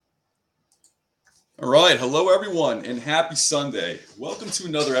All right. Hello, everyone, and happy Sunday. Welcome to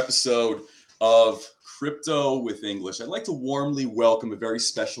another episode of Crypto with English. I'd like to warmly welcome a very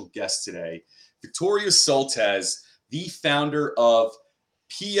special guest today, Viktoria Soltesz, the founder of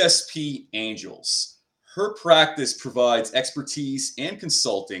PSP Angels. Her practice provides expertise and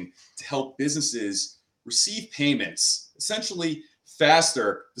consulting to help businesses receive payments essentially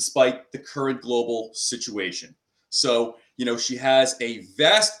faster despite the current global situation. So, she has a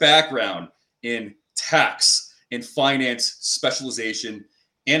vast background in tax and finance specialization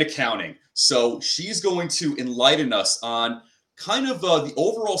and accounting. So she's going to enlighten us on kind of the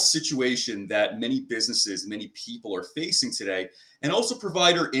overall situation that many businesses, many people are facing today, and also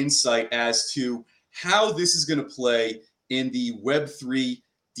provide her insight as to how this is going to play in the Web3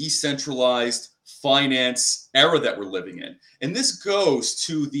 decentralized finance era that we're living in. And this goes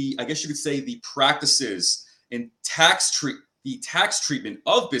to the, I guess you could say, the practices and the tax treatment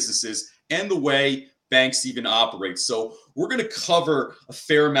of businesses and the way banks even operate. So we're going to cover a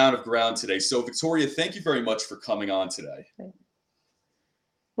fair amount of ground today. So Viktoria, thank you very much for coming on today.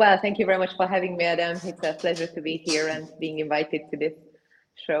 Well, thank you very much for having me, Adam. It's a pleasure to be here and being invited to this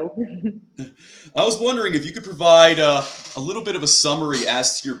show. I was wondering if you could provide a little bit of a summary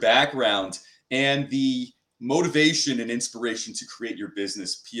as to your background and the motivation and inspiration to create your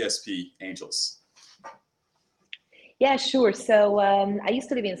business, PSP Angels. Yeah, sure. So I used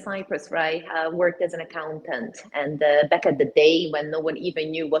to live in Cyprus, where I worked as an accountant. And back at the day when no one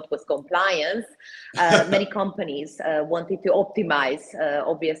even knew what was compliance, many companies wanted to optimize,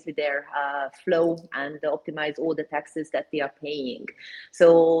 obviously, their flow and optimize all the taxes that they are paying.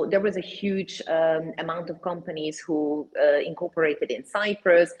 So there was a huge amount of companies who incorporated in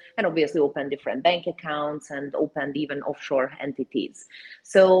Cyprus and obviously opened different bank accounts and opened even offshore entities.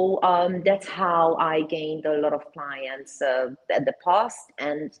 So that's how I gained a lot of clients at the past.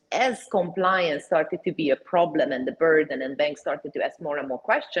 And as compliance started to be a problem and the burden, and banks started to ask more and more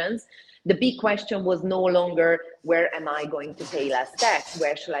questions, the big question was no longer where am I going to pay less tax,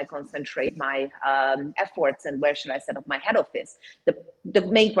 where shall I concentrate my efforts, and where should I set up my head office. The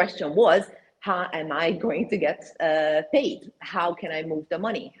main question was, how am I going to get paid? How can I move the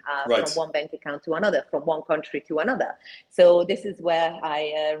money Right. from one bank account to another, from one country to another? So this is where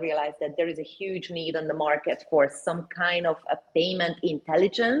I realized that there is a huge need on the market for some kind of a payment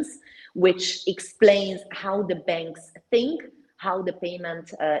intelligence, which explains how the banks think, how the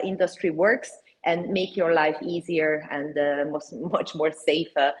payment industry works, and make your life easier and much more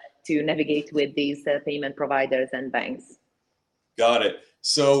safer to navigate with these payment providers and banks. Got it.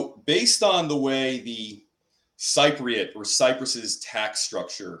 So based on the way the Cypriot or Cyprus's tax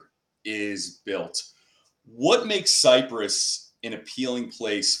structure is built, what makes Cyprus an appealing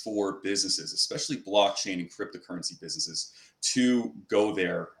place for businesses, especially blockchain and cryptocurrency businesses, to go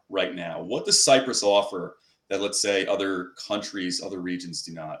there right now? What does Cyprus offer that, let's say, other countries, other regions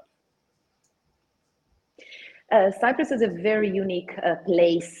do not? Cyprus is a very unique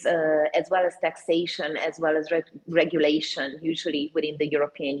place, as well as taxation, as well as regulation, usually within the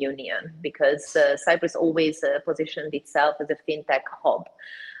European Union, because Cyprus always positioned itself as a fintech hub.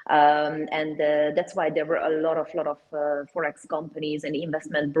 And that's why there were a lot of forex companies and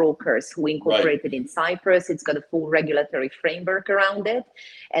investment brokers who incorporated in Cyprus. It's got a full regulatory framework around it.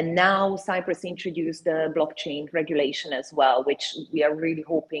 And now Cyprus introduced the blockchain regulation as well, which we are really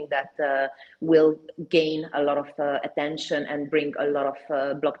hoping that will gain a lot of attention and bring a lot of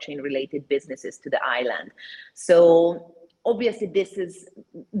blockchain related businesses to the island. So obviously, this is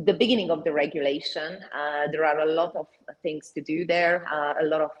the beginning of the regulation. There are a lot of things to do there, a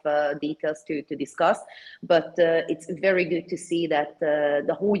lot of details to discuss, but it's very good to see that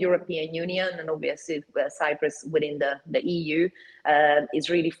the whole European Union, and obviously Cyprus within the EU, is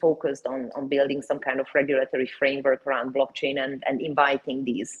really focused on building some kind of regulatory framework around blockchain and inviting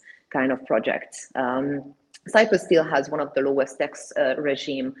these kind of projects. Cyprus still has one of the lowest tax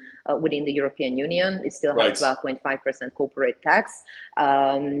regime within the European Union. It still has 12.5% corporate tax.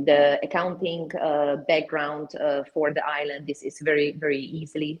 The accounting background for the island is very, very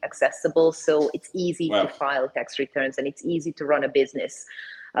easily accessible. So it's easy to file tax returns and it's easy to run a business.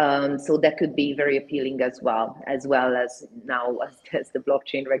 So that could be very appealing as well as now as the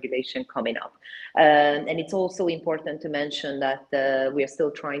blockchain regulation coming up. And it's also important to mention that we are still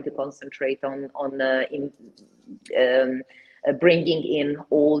trying to concentrate on bringing in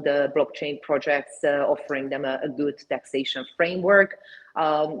all the blockchain projects, offering them a good taxation framework.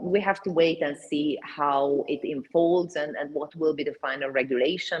 We have to wait and see how it unfolds and what will be the final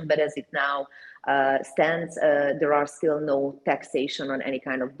regulation. But as it now stands, there are still no taxation on any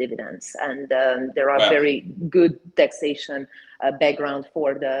kind of dividends. And there are very good taxation background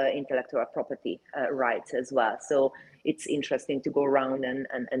for the intellectual property rights as well. So it's interesting to go around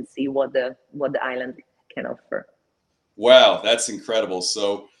and see what the island can offer. Wow, that's incredible.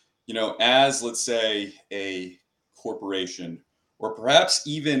 So, as let's say a corporation, or perhaps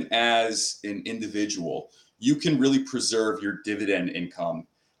even as an individual, you can really preserve your dividend income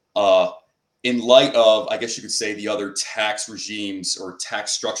uh, in light of, I guess you could say, the other tax regimes or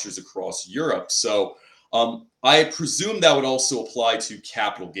tax structures across Europe. So, I presume that would also apply to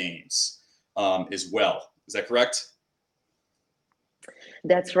capital gains as well. Is that correct?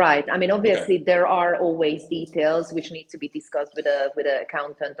 That's right. I mean, Okay. obviously, there are always details which need to be discussed with an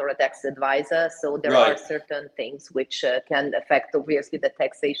accountant or a tax advisor. So there are Right. certain things which can affect, obviously, the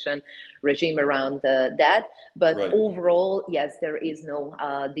taxation regime around that. But Right. overall, yes, there is no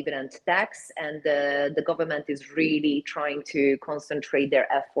dividend tax, and the government is really trying to concentrate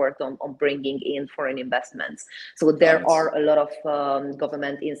their effort on bringing in foreign investments. So Got there it. are a lot of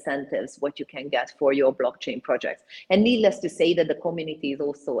government incentives what you can get for your blockchain projects. And needless to say that the community is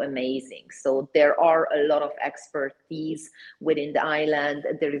also amazing. So there are a lot of expertise within the island.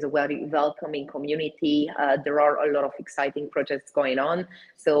 There is a very welcoming community. There are a lot of exciting projects going on.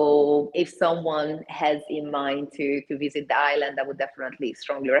 So if someone has in mind to visit the island, I would definitely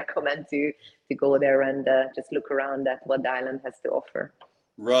strongly recommend to go there and just look around at what the island has to offer.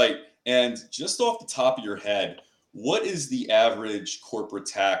 Right. And just off the top of your head, what is the average corporate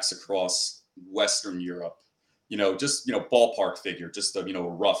tax across Western Europe? Just, ballpark figure, just a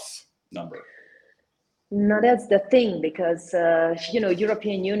rough number. No, that's the thing, because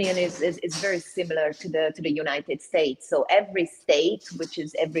European Union is very similar to the United States. So every state, which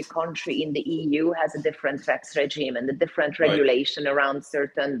is every country in the EU, has a different tax regime and a different Right. regulation around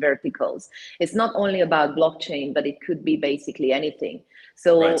certain verticals. It's not only about blockchain, but it could be basically anything.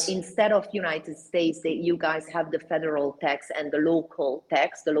 So Right. instead of United States, you guys have the federal tax and the local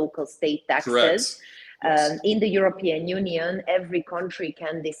tax, the local state taxes. Correct. Yes. In the European Union, every country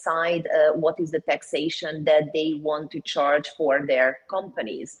can decide what is the taxation that they want to charge for their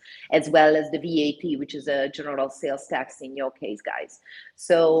companies, as well as the VAT, which is a general sales tax in your case, guys.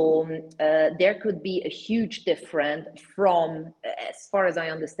 So there could be a huge difference from, as far as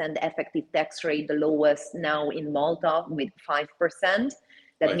I understand, the effective tax rate, the lowest now in Malta with 5%.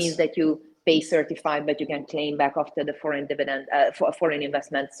 That Right. means that you pay 35, but you can claim back after the foreign dividend, for foreign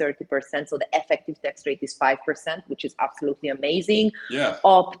investment, 30%. So the effective tax rate is 5%, which is absolutely amazing. Yeah.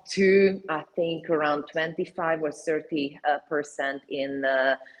 Up to, I think, around 25 or 30% in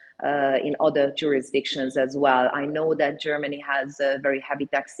other jurisdictions as well. I know that Germany has very heavy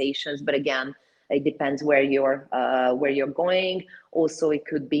taxations, but again, it depends where you're going. Also, it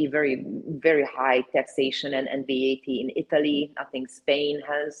could be very, very high taxation and VAT in Italy. I think Spain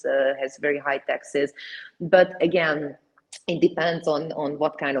has very high taxes. But again, it depends on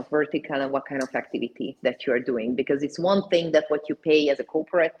what kind of vertical and what kind of activity that you're doing, because it's one thing that what you pay as a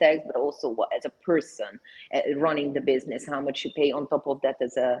corporate tax, but also what, as a person running the business, how much you pay on top of that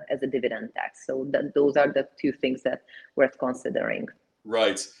as a dividend tax. So those are the two things that worth considering.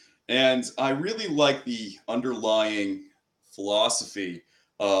 Right. And I really like the underlying philosophy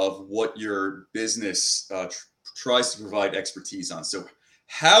of what your business tries to provide expertise on. So,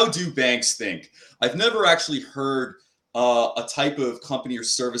 how do banks think? I've never actually heard a type of company or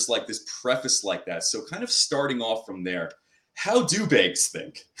service like this prefaced like that. So, kind of starting off from there, how do banks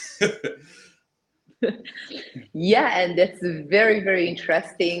think? Yeah, and that's very, very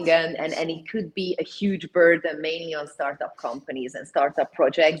interesting. And it could be a huge burden, mainly on startup companies and startup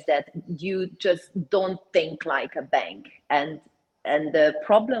projects, that you just don't think like a bank. And the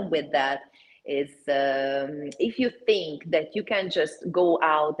problem with that is, if you think that you can just go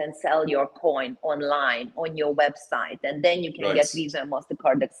out and sell your coin online on your website, and then you can Right. get Visa and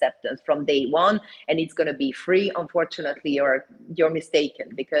MasterCard acceptance from day one, and it's going to be free, unfortunately, you're mistaken,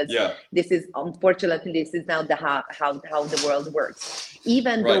 because Yeah. this is, unfortunately, this is now how the world works.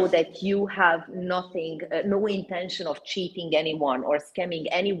 Even Right. though that you have nothing, no intention of cheating anyone or scamming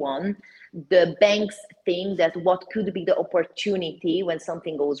anyone, the banks think that what could be the opportunity when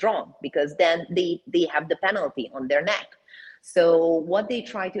something goes wrong, because then they have the penalty on their neck. So what they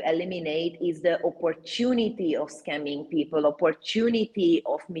try to eliminate is the opportunity of scamming people, opportunity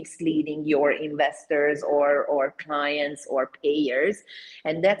of misleading your investors or clients or payers.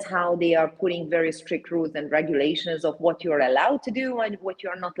 And that's how they are putting very strict rules and regulations of what you're allowed to do and what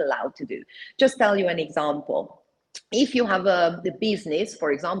you're not allowed to do. Just tell you an example. If you have the business,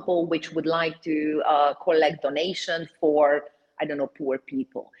 for example, which would like to collect donation for, I don't know, poor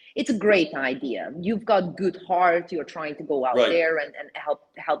people, it's a great idea. You've got good heart. You're trying to go out Right. there and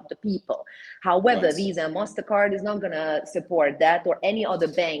help the people. However, Right. Visa and MasterCard is not going to support that, or any other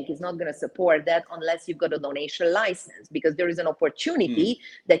bank is not going to support that unless you've got a donation license, because there is an opportunity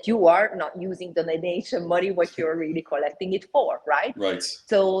that you are not using the donation money, what you're really collecting it for, right? Right.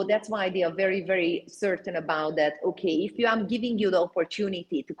 So that's why they are very, very certain about that. Okay, if I'm giving you the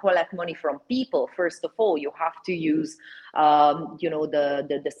opportunity to collect money from people, first of all, you have to use,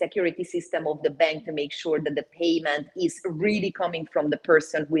 the security system of the bank to make sure that the payment is really coming from the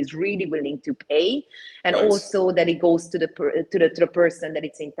person who is really willing to pay, and Right. also that it goes to the person that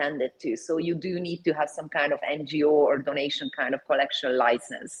it's intended to. So you do need to have some kind of NGO or donation kind of collection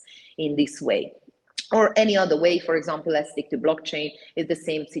license in this way. Or any other way, for example, let's stick to blockchain, is the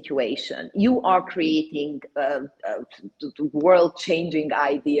same situation. You are creating a world-changing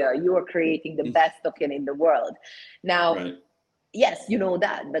idea. You are creating the best token in the world. Now, Right. yes, you know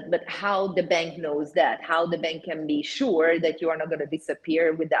that, but how the bank knows that? How the bank can be sure that you are not going to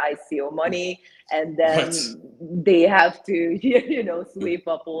disappear with the ICO money, and Right. then they have to, sweep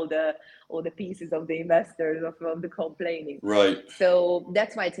up all the pieces of the investors of the complaining. Right. So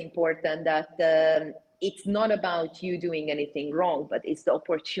that's why it's important that it's not about you doing anything wrong, but it's the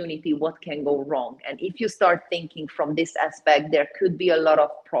opportunity, what can go wrong. And if you start thinking from this aspect, there could be a lot of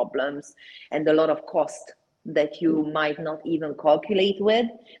problems and a lot of cost that you might not even calculate with,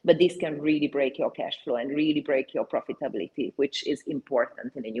 but this can really break your cash flow and really break your profitability, which is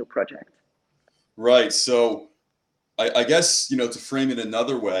important in a new project. Right. So I guess, to frame it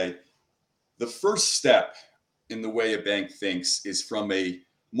another way, the first step in the way a bank thinks is from a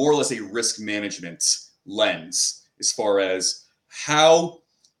more or less a risk management lens, as far as how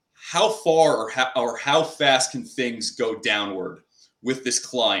far or how fast can things go downward with this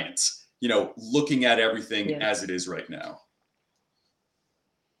client, looking at everything as it is right now.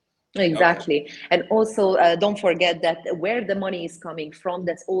 Exactly. Okay. And also, don't forget that where the money is coming from,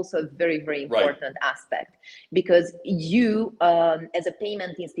 that's also a very, very important aspect. Because you, as a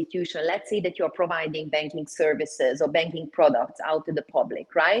payment institution, let's say that you're providing banking services or banking products out to the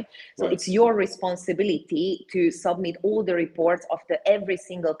public, right? So it's your responsibility to submit all the reports after every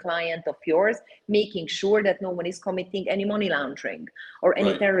single client of yours, making sure that no one is committing any money laundering or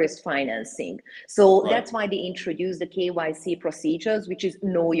any terrorist financing. So that's why they introduced the KYC procedures, which is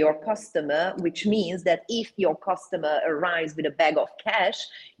know your customer, which means that if your customer arrives with a bag of cash,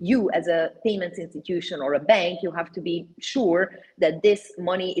 you as a payments institution or a bank, you have to be sure that this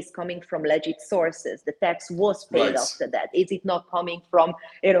money is coming from legit sources. The tax was paid after that. Is it not coming from,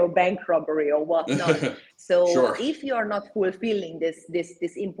 bank robbery or whatnot? So if you are not fulfilling this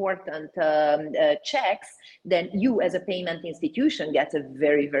important checks, then you as a payment institution get a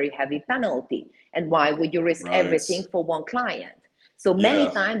very, very heavy penalty. And why would you risk everything for one client? So many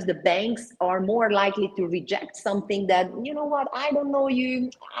times the banks are more likely to reject something that, you know what, I don't know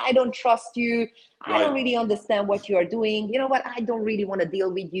you, I don't trust you, I don't really understand what you are doing. You know what, I don't really want to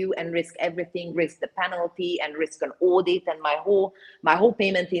deal with you and risk everything, risk the penalty and risk an audit, and my whole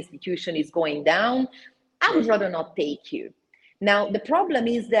payment institution is going down. I would rather not take you. Now, the problem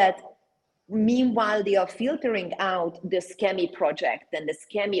is that meanwhile, they are filtering out the scammy project and the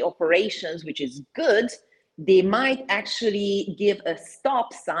scammy operations, which is good. They might actually give a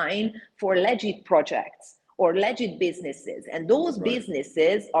stop sign for legit projects or legit businesses. And those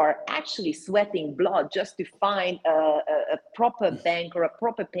businesses are actually sweating blood just to find a proper bank or a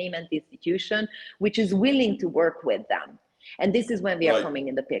proper payment institution which is willing to work with them. And this is when we are coming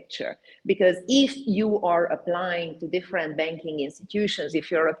in the picture. Because if you are applying to different banking institutions, if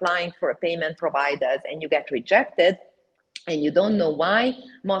you're applying for a payment providers and you get rejected, and you don't know why,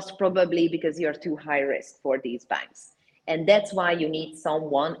 most probably because you're too high risk for these banks. And that's why you need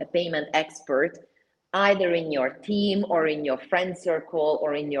someone, a payment expert, either in your team or in your friend circle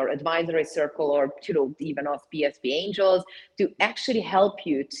or in your advisory circle, or even us PSP angels, to actually help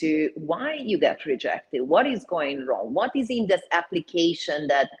you to why you get rejected, what is going wrong, what is in this application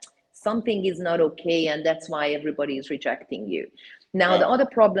that something is not okay, and that's why everybody is rejecting you. Now, the other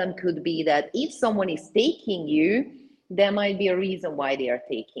problem could be that if someone is taking you, there might be a reason why they are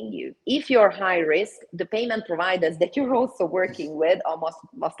taking you. If you're high risk, the payment providers that you're also working with are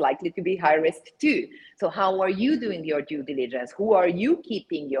most likely to be high risk too. So how are you doing your due diligence? Who are you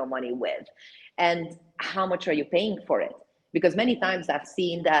keeping your money with? And how much are you paying for it? Because many times I've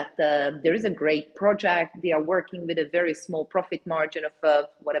seen that there is a great project, they are working with a very small profit margin of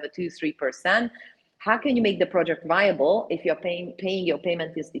whatever, 2-3%. How can you make the project viable if you're paying your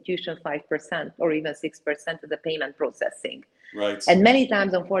payment institution 5% or even 6% of the payment processing? And many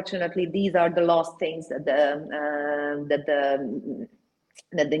times, unfortunately, these are the last things that the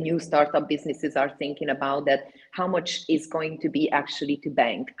that the new startup businesses are thinking about, that how much is going to be actually to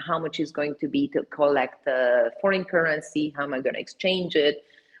bank, how much is going to be to collect foreign currency, how am I going to exchange it,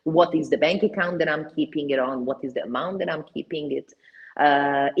 what is the bank account that I'm keeping it on, what is the amount that I'm keeping it.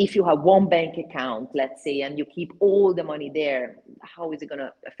 If you have one bank account, let's say, and you keep all the money there, how is it going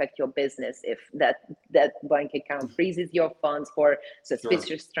to affect your business if that bank account freezes your funds for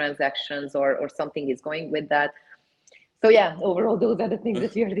suspicious transactions, or something is going with that? So yeah, overall, those are the things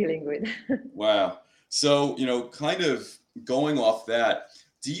that we are dealing with. Wow. So, kind of going off that,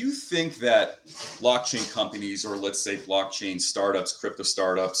 do you think that blockchain companies, or let's say blockchain startups, crypto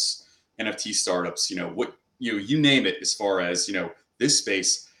startups, NFT startups, what you name it, as far as, this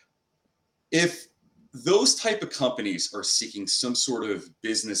space, if those type of companies are seeking some sort of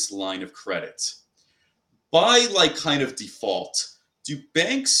business line of credit, by like kind of default, do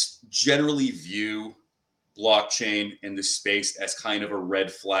banks generally view blockchain in this space as kind of a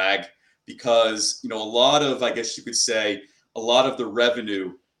red flag? Because a lot of, I guess you could say, a lot of the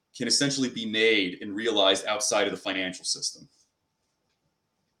revenue can essentially be made and realized outside of the financial system.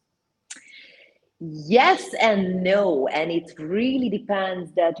 Yes and no, and it really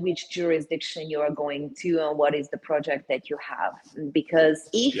depends that which jurisdiction you are going to and what is the project that you have. Because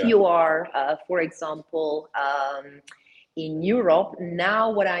if you are, for example, in Europe, now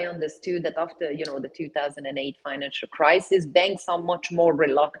what I understood, that after the 2008 financial crisis, banks are much more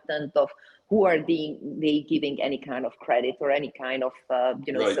reluctant of who are they giving any kind of credit or any kind of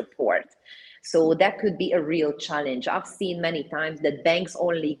support. So that could be a real challenge. I've seen many times that banks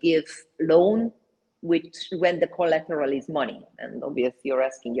only give loan when the collateral is money, and obviously you're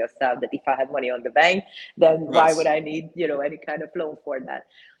asking yourself that if I have money on the bank, then why would I need any kind of loan for that?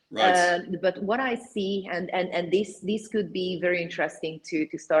 But what I see, and this could be very interesting to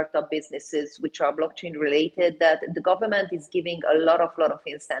startup businesses which are blockchain related, that the government is giving a lot of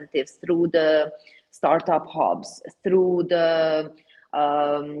incentives through the startup hubs, through the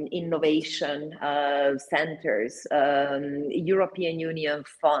innovation centers, European Union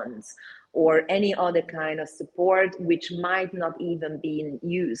funds, or any other kind of support, which might not even be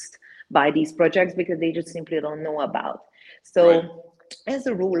used by these projects because they just simply don't know about. So as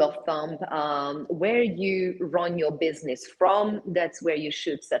a rule of thumb, where you run your business from, that's where you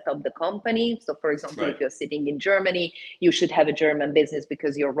should set up the company. So for example, if you're sitting in Germany, you should have a German business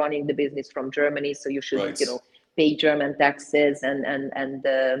because you're running the business from Germany. So you should, pay German taxes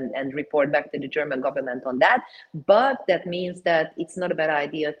and report back to the German government on that. But that means that it's not a bad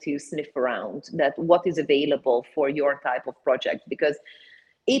idea to sniff around that what is available for your type of project, because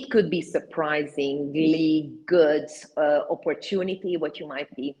it could be surprisingly good opportunity what you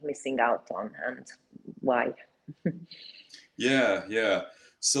might be missing out on, and why. Yeah.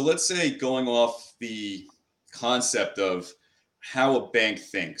 So let's say, going off the concept of how a bank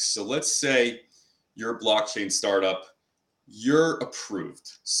thinks. So let's say you're a blockchain startup, you're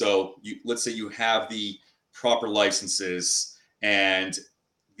approved. So let's say you have the proper licenses and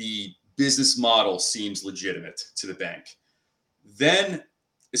the business model seems legitimate to the bank. Then,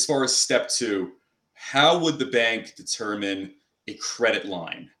 as far as step two, how would the bank determine a credit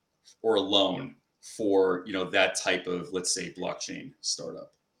line or a loan for that type of, let's say, blockchain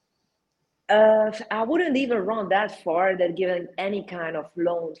startup? I wouldn't even run that far, that giving any kind of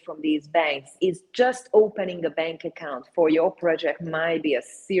loans from these banks is just opening a bank account for your project might be a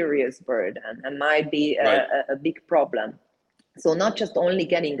serious burden and might be a big problem. So not just only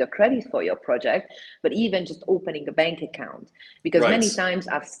getting a credit for your project, but even just opening a bank account. Because many times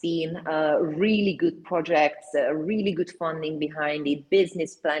I've seen really good projects, really good funding behind it,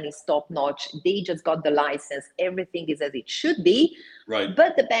 business plan is top notch, they just got the license, everything is as it should be.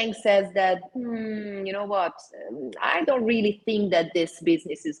 But the bank says that, you know what, I don't really think that this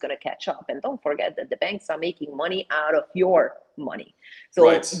business is going to catch up. And don't forget that the banks are making money out of your money.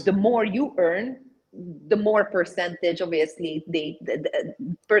 So the more you earn, the more percentage, obviously, the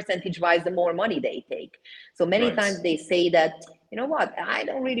percentage wise, the more money they take. So many times they say that, you know what, I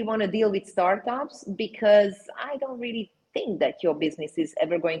don't really want to deal with startups because I don't really think that your business is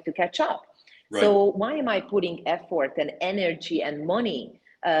ever going to catch up. So why am I putting effort and energy and money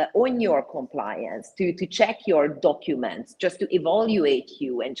on your compliance to check your documents, just to evaluate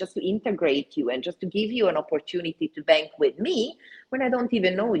you and just to integrate you and just to give you an opportunity to bank with me when I don't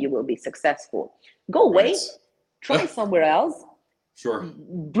even know you will be successful? Go away, try somewhere else.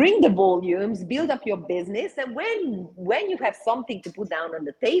 Bring the volumes, build up your business, and when you have something to put down on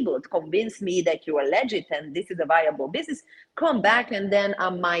the table to convince me that you are legit and this is a viable business, come back and then I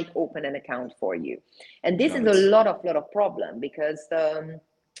might open an account for you. And this is a lot of problem, because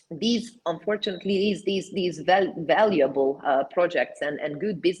these unfortunately these valuable projects and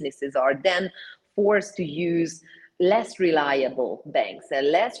good businesses are then forced to use less reliable banks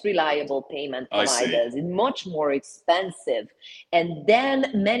and less reliable payment I see. providers. It's much more expensive, and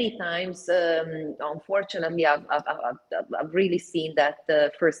then many times, unfortunately, I've really seen that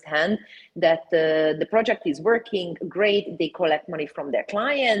firsthand, that the project is working great, they collect money from their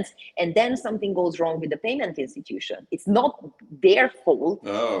clients, and then something goes wrong with the payment institution. It's not their fault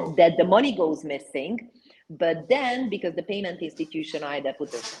Oh, that the money goes missing, but then because the payment institution either put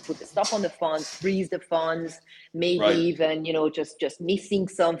the stop on the funds, freeze the funds, maybe right, even just missing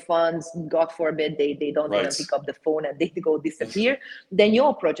some funds, god forbid they don't even right, pick up the phone and they go disappear, then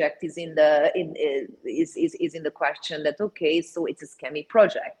your project is in the is in the question that, okay, so it's a scammy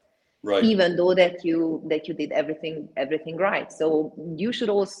project, right. even though that you did everything right. So you should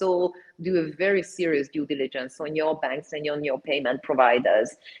also do a very serious due diligence on your banks and on your payment providers,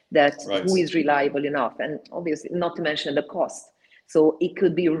 that Right. who is reliable enough, and obviously not to mention the cost. So it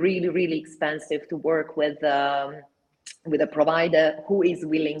could be really, really expensive to work with a provider who is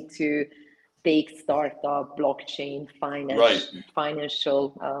willing to take startup, blockchain, Right. financial,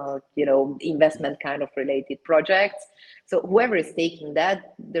 investment kind of related projects. So whoever is taking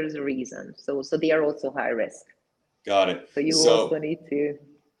that, there's a reason. So they are also high risk. Got it. So you also So, need to.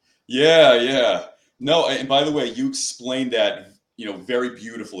 yeah, yeah. No, and by the way, you explained that, very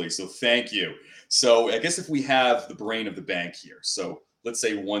beautifully. So thank you. So I guess if we have the brain of the bank here, so let's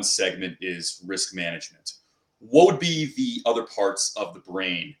say one segment is risk management. What would be the other parts of the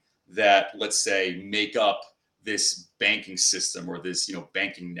brain that, let's say, make up this banking system or this,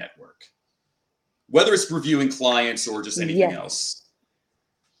 banking network? Whether it's reviewing clients or just anything Yes. else.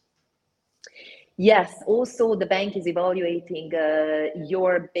 Yes, also the bank is evaluating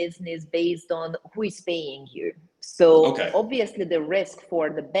your business based on who is paying you. So Okay. obviously the risk for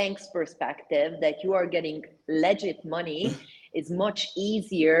the bank's perspective that you are getting legit money is much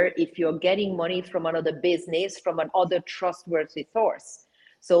easier if you're getting money from another business, from another trustworthy source.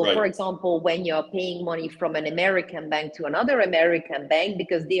 So, Right. for example, when you're paying money from an American bank to another American bank,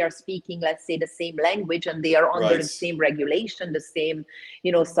 because they are speaking, let's say, the same language and they are under Right. the same regulation, the same,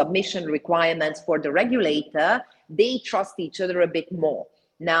 submission requirements for the regulator, they trust each other a bit more.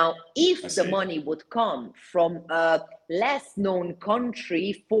 Now, I if the see. money would come from a less known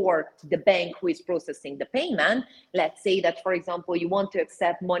country for the bank who is processing the payment, let's say that, for example, you want to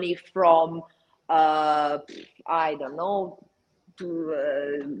accept money from, I don't know, to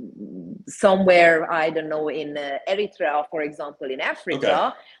somewhere, I don't know, in Eritrea, for example, in Okay.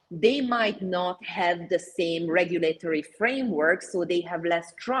 Africa, they might not have the same regulatory framework, so they have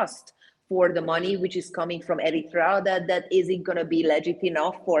less trust for the money which is coming from Eritrea, that isn't going to be legit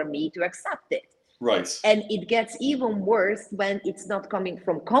enough for me to accept it. Right. And it gets even worse when it's not coming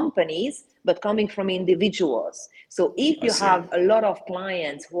from companies, but coming from individuals. So if I you see. have a lot of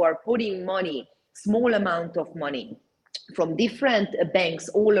clients who are putting money, small amount of money, from different banks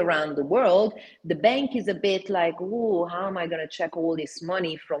all around the world, the bank is a bit like, oh, how am I going to check all this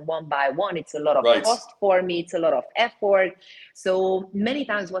money from one by one? It's a lot of Right. cost for me. It's a lot of effort. So many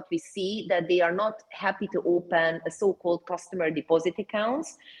times what we see that they are not happy to open a so-called customer deposit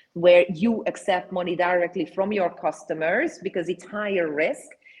accounts where you accept money directly from your customers because it's higher risk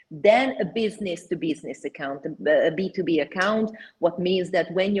than a business to business account, a B2B account, what means that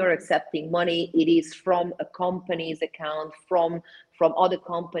when you're accepting money, it is from a company's account, from other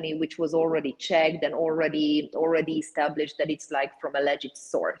company, which was already checked and already established that it's like from a legit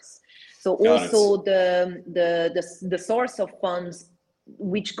source. So Got it. also the source of funds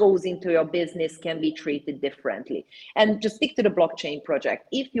which goes into your business can be treated differently. And just stick to the blockchain project.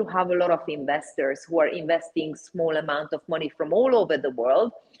 If you have a lot of investors who are investing small amount of money from all over the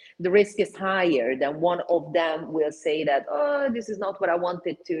world, the risk is higher than one of them will say that, oh, this is not what I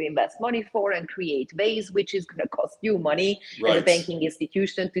wanted to invest money for, and create Waze, which is going to cost you money as a Right. banking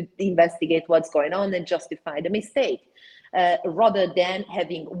institution to investigate what's going on and justify the mistake. Rather than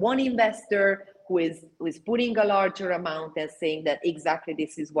having one investor who is putting a larger amount and saying that exactly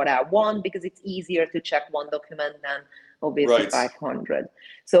this is what I want, because it's easier to check one document than obviously Right. 500.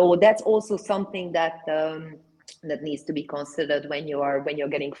 So that's also something that that needs to be considered when you're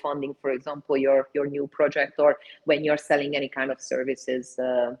getting funding, for example, your new project, or when you're selling any kind of services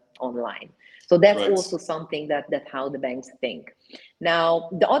online. So that's Right. also something that how the banks think. Now,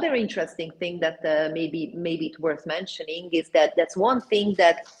 the other interesting thing that maybe it's worth mentioning is that that's one thing,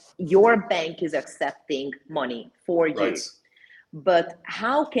 that your bank is accepting money for Right. you, but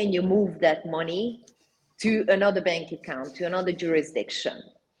how can you move that money to another bank account, to another jurisdiction?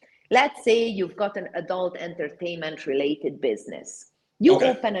 Let's say you've got an adult entertainment related business. You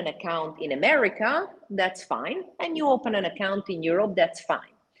Okay. open an account in America, that's fine. And you open an account in Europe, that's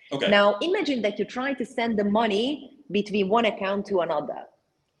fine. Okay. Now, imagine that you try to send the money between one account to another.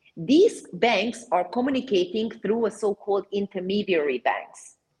 These banks are communicating through a so-called intermediary banks,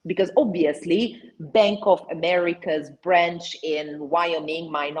 because obviously Bank of America's branch in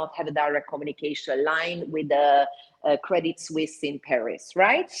Wyoming might not have a direct communication line with a Credit Suisse in Paris,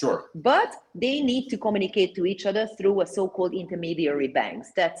 right? Sure. But they need to communicate to each other through a so-called intermediary banks.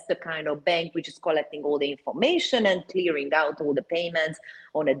 That's the kind of bank which is collecting all the information and clearing out all the payments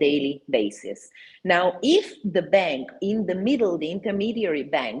on a daily basis. Now, if the bank in the middle, the intermediary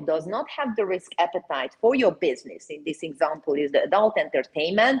bank, does not have the risk appetite for your business, in this example is the adult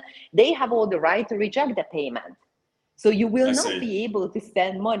entertainment, they have all the right to reject the payment. So you will not be able to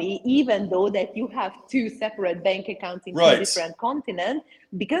send money, even though that you have two separate bank accounts in two different continents,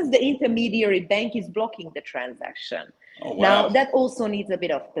 because the intermediary bank is blocking the transaction. Oh, wow. Now, that also needs a bit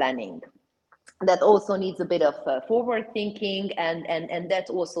of planning. That also needs a bit of forward thinking, and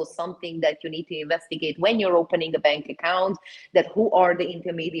that's also something that you need to investigate when you're opening a bank account, that who are the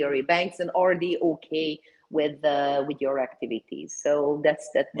intermediary banks and are they okay with your activities. So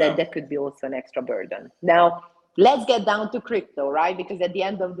that could be also an extra burden. Now, let's get down to crypto, right? Because at the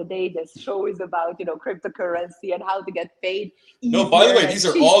end of the day, this show is about, cryptocurrency and how to get paid easier. No, by the way, these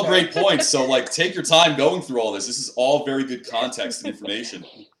are all great points. So take your time going through all this. This is all very good context and information.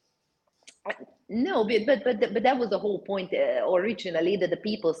 No, but that was the whole point originally, that the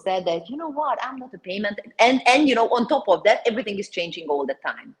people said that, you know what, I'm not a payment, and on top of that, everything is changing all the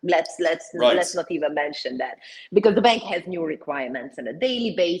time. Let's not even mention that, because the bank has new requirements on a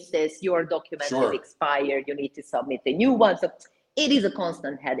daily basis. Your document is expired, you need to submit a new one. So it is a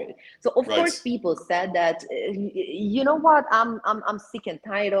constant headache. So of course, people said that, you know what, I'm sick and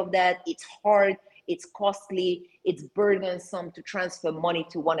tired of that. It's hard. It's costly, it's burdensome to transfer money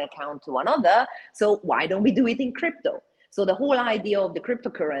to one account to another. So why don't we do it in crypto? So the whole idea of the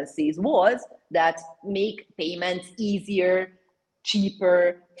cryptocurrencies was that make payments easier,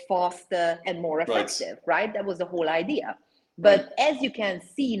 cheaper, faster, and more effective, right? That was the whole idea. But as you can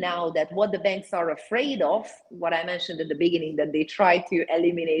see now, that what the banks are afraid of, what I mentioned at the beginning, that they try to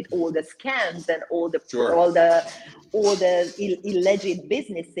eliminate all the scams and all the illegit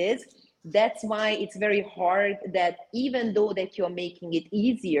businesses. That's why it's very hard that, even though that you're making it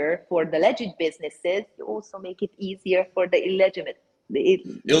easier for the legit businesses, you also make it easier for the illegitimate, the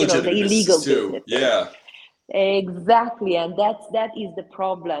illegal businesses. Yeah. Exactly. And that is the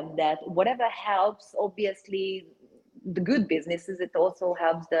problem, that whatever helps, obviously, the good businesses, it also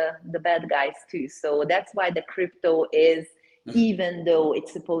helps the bad guys too. So that's why the crypto is, even though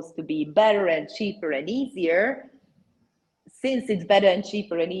it's supposed to be better and cheaper and easier, since it's better and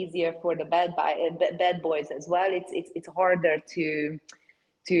cheaper and easier for the bad boys as well, it's harder to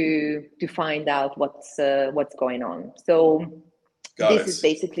find out what's going on. So this is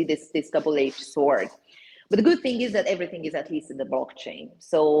basically this double-edged sword. But the good thing is that everything is at least in the blockchain.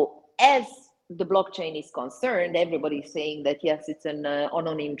 So as the blockchain is concerned, everybody's saying that yes, it's an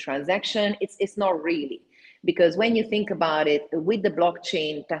anonymous transaction. It's not really. Because when you think about it, with the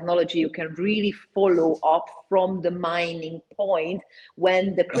blockchain technology, you can really follow up from the mining point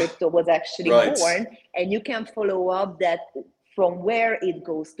when the crypto was actually born, and you can follow up that from where it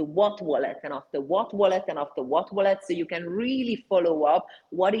goes to what wallet, and after what wallet, and after what wallet. So you can really follow up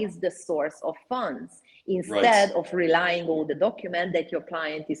what is the source of funds, instead of relying on the document that your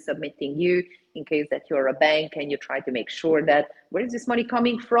client is submitting you, in case that you're a bank and you try to make sure that, where is this money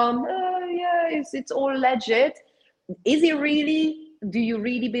coming from? It's all legit. Is it really? Do you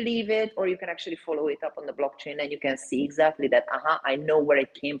really believe it? Or you can actually follow it up on the blockchain, and you can see exactly that, I know where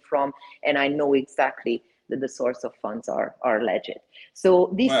it came from, and I know exactly that the source of funds are legit.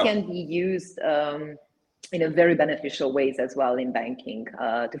 So this can be used in a very beneficial ways as well in banking,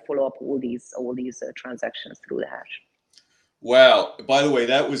 to follow up all these transactions through the hash. Wow. By the way,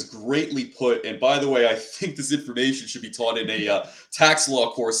 that was greatly put. And by the way, I think this information should be taught in a tax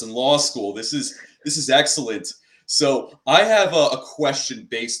law course in law school. This is excellent. So I have a question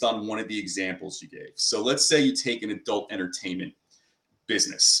based on one of the examples you gave. So let's say you take an adult entertainment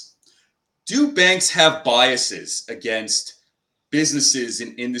business. Do banks have biases against businesses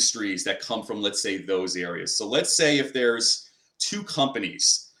and industries that come from, let's say, those areas? So let's say if there's two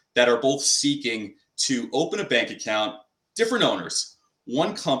companies that are both seeking to open a bank account, different owners.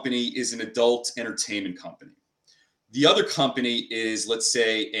 One company is an adult entertainment company. The other company is, let's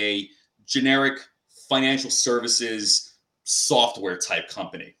say, a generic financial services software type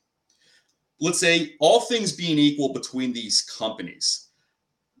company. Let's say, all things being equal between these companies,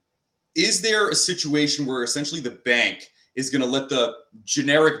 is there a situation where essentially the bank is going to let the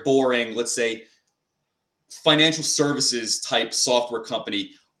generic, boring, let's say, financial services type software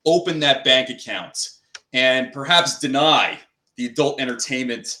company open that bank account and perhaps deny the adult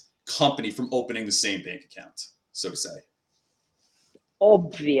entertainment company from opening the same bank account, so to say.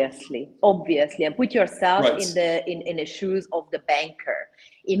 Obviously, and put yourself in the shoes of the banker.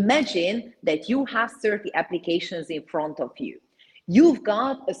 Imagine that you have 30 applications in front of you. You've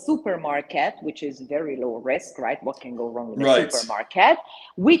got a supermarket, which is very low risk, right? What can go wrong in a supermarket,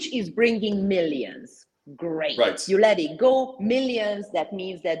 which is bringing millions. Great. You let it go, millions. That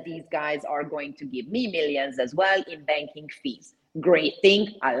means that these guys are going to give me millions as well in banking fees. Great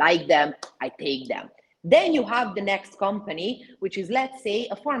thing. I like them. I take them. Then you have the next company, which is, let's say,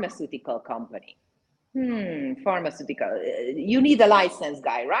 a pharmaceutical company. Pharmaceutical. You need a license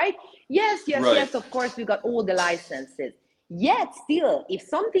guy, right? Yes, of course, we got all the licenses. Yet still, if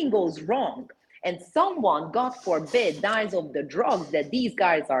something goes wrong and someone, God forbid, dies of the drugs that these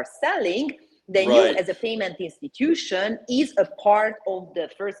guys are selling, then you as a payment institution is a part of the,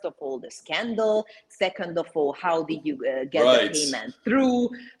 first of all, the scandal. Second of all, how did you get the payment through?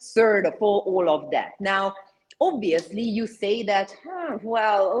 Third of all of that. Now, obviously, you say that,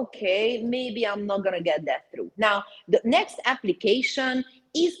 well, okay, maybe I'm not going to get that through. Now, the next application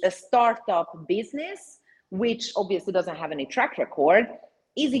is a startup business, which obviously doesn't have any track record.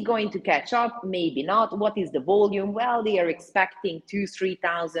 Is it going to catch up? Maybe not. What is the volume? Well, they are expecting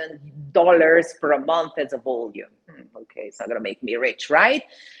 $2,000-$3,000 per month as a volume. Okay, it's not going to make me rich, right?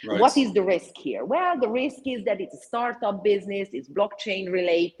 What is the risk here? Well, the risk is that it's a startup business, it's blockchain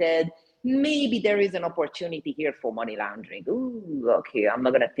related. Maybe there is an opportunity here for money laundering. Ooh, okay, I'm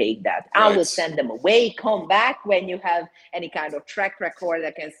not going to take that. I will send them away. Come back when you have any kind of track record.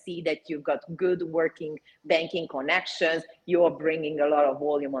 I can see that you've got good working banking connections. You're bringing a lot of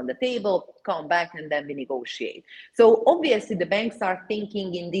volume on the table. Come back and then we negotiate. So obviously the banks are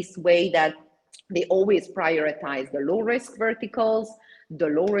thinking in this way that they always prioritize the low risk verticals, the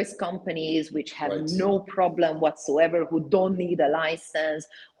low risk companies which have no problem whatsoever, who don't need a license,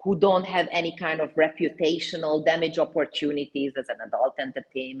 who don't have any kind of reputational damage opportunities as an adult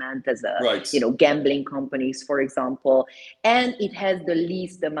entertainment, as a gambling companies, for example. And it has the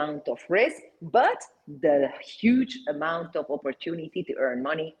least amount of risk, but the huge amount of opportunity to earn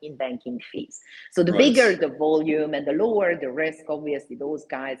money in banking fees. So the bigger the volume and the lower the risk, obviously those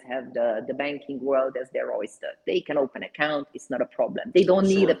guys have the banking world as their oyster. They can open account, it's not a problem. They don't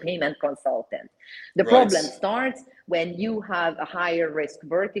need a payment consultant. The problem starts when you have a higher risk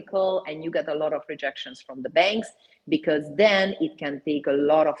vertical and you get a lot of rejections from the banks, because then it can take a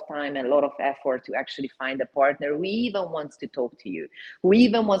lot of time and a lot of effort to actually find a partner who even wants to talk to you, who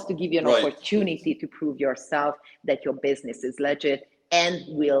even wants to give you an opportunity to prove yourself that your business is legit and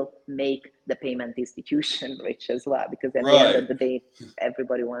will make the payment institution rich as well, because at the end of the day,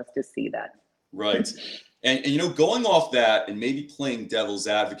 everybody wants to see that. And going off that and maybe playing devil's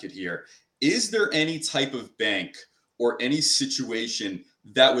advocate here, is there any type of bank or any situation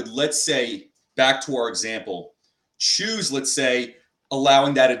that would, let's say, back to our example, choose, let's say,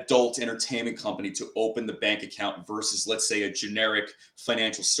 allowing that adult entertainment company to open the bank account versus, let's say, a generic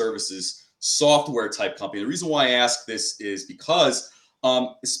financial services software type company? The reason why I ask this is because,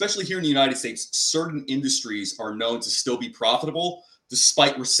 especially here in the United States, certain industries are known to still be profitable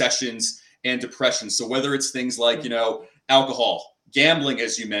despite recessions and depressions. So whether it's things like, alcohol, gambling,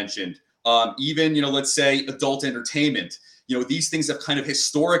 as you mentioned, even, let's say adult entertainment, these things have kind of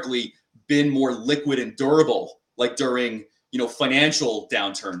historically been more liquid and durable, like during, financial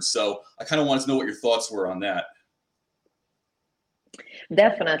downturns. So I kind of wanted to know what your thoughts were on that.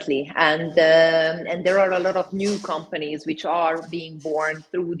 Definitely. And there are a lot of new companies which are being born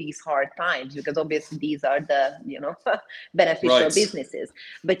through these hard times, because obviously these are the, beneficial businesses.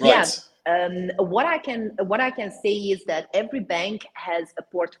 But what I can say is that every bank has a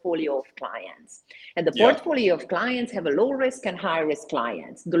portfolio of clients, and the portfolio of clients have a low risk and high risk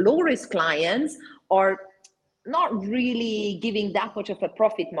clients. The low risk clients are not really giving that much of a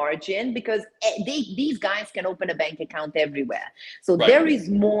profit margin, because these guys can open a bank account everywhere. So there is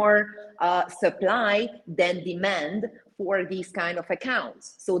more supply than demand for these kind of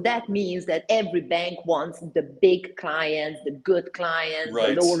accounts. So that means that every bank wants the big clients, the good clients,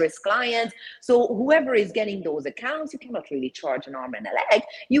 the low risk clients. So whoever is getting those accounts, you cannot really charge an arm and a leg.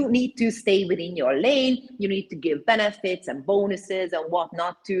 You need to stay within your lane. You need to give benefits and bonuses and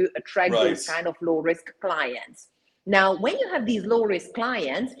whatnot to attract those kind of low risk clients. Now, when you have these low risk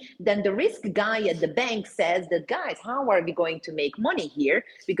clients, then the risk guy at the bank says that, guys, how are we going to make money here?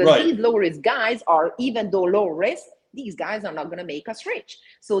 Because these low risk guys are, even though low risk, these guys are not going to make us rich.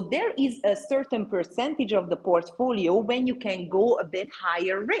 So there is a certain percentage of the portfolio when you can go a bit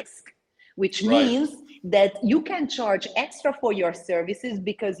higher risk, which means that you can charge extra for your services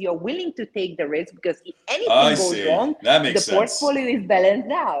because you're willing to take the risk, because if anything goes wrong, that makes the sense. portfolio is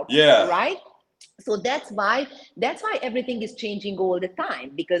balanced out. Yeah. Right? So that's why everything is changing all the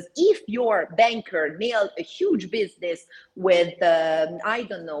time. Because if your banker nailed a huge business with I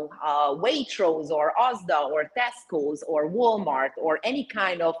don't know, Waitrose or Asda or Tesco's or Walmart or any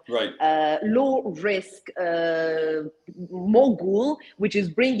kind of low risk mogul, which is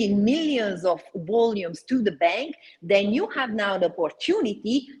bringing millions of volumes to the bank, then you have now the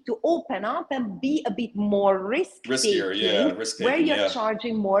opportunity to open up and be a bit more risk-taking, where you're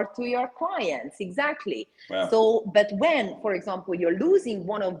charging more to your clients. Exactly. Wow. So, but when, for example, you're losing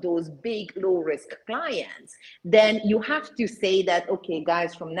one of those big low-risk clients, then you have to say that, okay,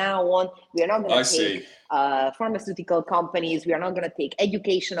 guys, from now on, we are not going to take pharmaceutical companies, we are not going to take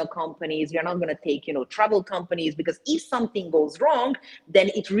educational companies, we are not going to take, travel companies, because if something goes wrong, then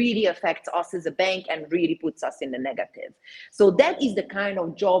it really affects us as a bank and really puts us in the negative. So that is the kind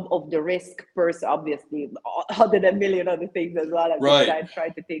of job of the risk person, obviously, other than a million other things as well. I try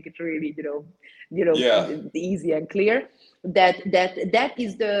to take it really, easy and clear. That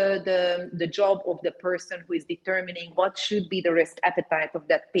is the job of the person who is determining what should be the risk appetite of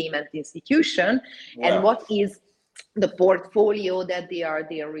that payment institution, and what is the portfolio that they are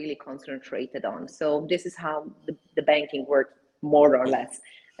really concentrated on. So this is how the banking works, more or less,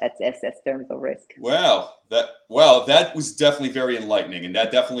 as terms of risk. Wow, that was definitely very enlightening, and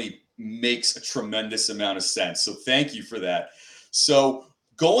that definitely makes a tremendous amount of sense. So thank you for that. So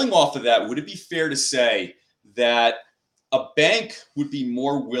going off of that, would it be fair to say that a bank would be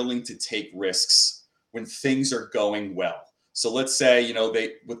more willing to take risks when things are going well? So let's say,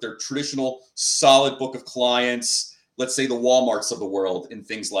 they, with their traditional solid book of clients, let's say the Walmarts of the world and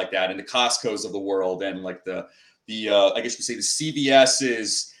things like that, and the Costco's of the world, and like the I guess you could say the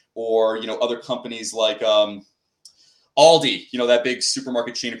CVS's, or, other companies like Aldi, that big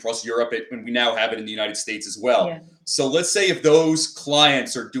supermarket chain across Europe, and we now have it in the United States as well. Yeah. So let's say if those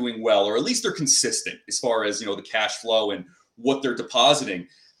clients are doing well, or at least they're consistent as far as, the cash flow and what they're depositing,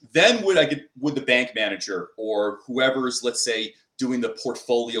 then would the bank manager or whoever's, let's say, doing the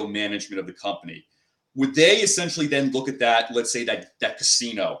portfolio management of the company, would they essentially then look at that, let's say that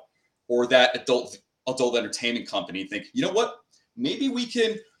casino or that adult entertainment company, and think, you know what, maybe we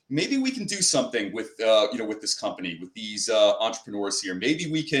can do something with with this company, with these entrepreneurs here. Maybe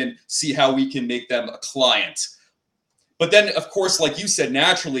we can see how we can make them a client. But then, of course, like you said,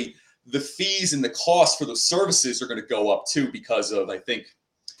 naturally, the fees and the costs for those services are going to go up too, because of, I think,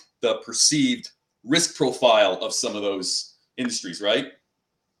 the perceived risk profile of some of those industries, right?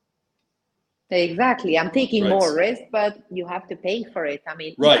 Exactly. I'm taking more risk, but you have to pay for it. I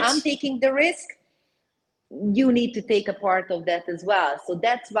mean, if I'm taking the risk, you need to take a part of that as well. So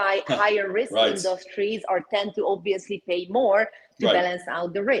that's why higher risk industries tend to obviously pay more to balance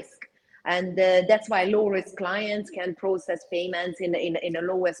out the risk. And that's why low risk clients can process payments in the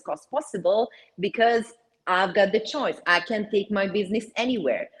lowest cost possible, because I've got the choice. I can take my business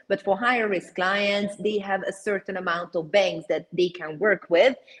anywhere. But for higher risk clients, they have a certain amount of banks that they can work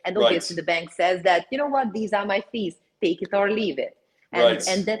with. And obviously the bank says that, you know what, these are my fees, take it or leave it.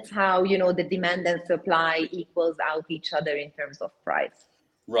 And that's how, the demand and supply equals out each other in terms of price.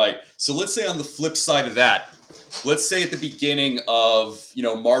 Right. So let's say on the flip side of that, let's say at the beginning of,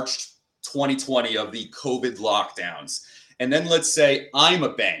 March 2020, of the COVID lockdowns. And then let's say I'm a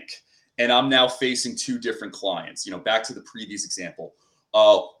bank and I'm now facing two different clients, back to the previous example.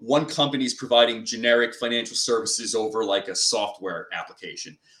 One company is providing generic financial services over like a software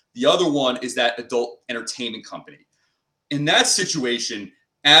application. The other one is that adult entertainment company. In that situation,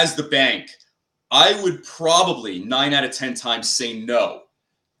 as the bank, I would probably 9 out of 10 times say no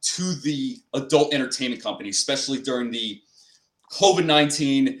to the adult entertainment company, especially during the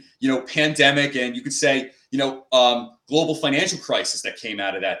COVID-19, pandemic, and you could say, global financial crisis that came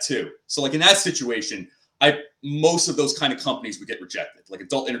out of that too. So like in that situation, most of those kind of companies would get rejected, like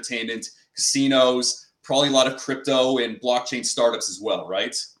adult entertainment, casinos, probably a lot of crypto and blockchain startups as well,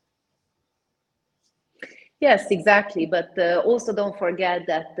 right? Yes, exactly. But also don't forget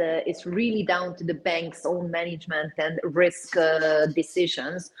that it's really down to the bank's own management and risk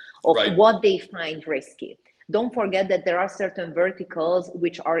decisions of what they find risky. Don't forget that there are certain verticals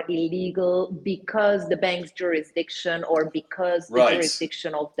which are illegal because the bank's jurisdiction, or because the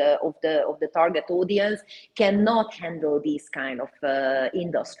jurisdiction of the target audience cannot handle these kind of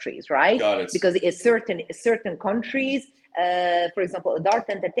industries, right? Got it. Because in certain countries, for example, adult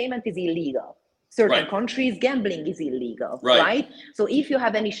entertainment is illegal. certain countries, gambling is illegal, right? So if you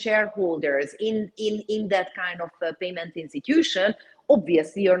have any shareholders in that kind of payment institution,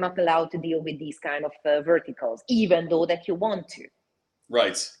 obviously you're not allowed to deal with these kind of verticals, even though that you want to.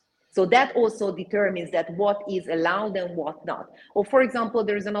 Right. So that also determines that what is allowed and what not. Or for example,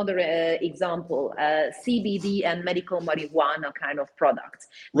 there's another example, CBD and medical marijuana kind of products.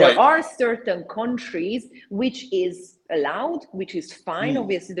 There are certain countries which is allowed, which is fine.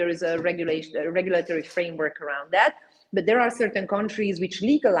 Obviously, there is a regulatory framework around that. But there are certain countries which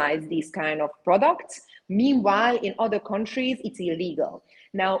legalize these kind of products. Meanwhile, in other countries, it's illegal.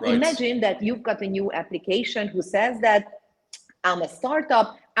 Now, imagine that you've got a new application who says that I'm a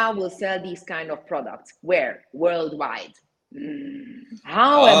startup, I will sell these kind of products. Where? Worldwide.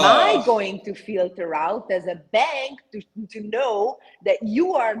 How am I going to filter out as a bank to know that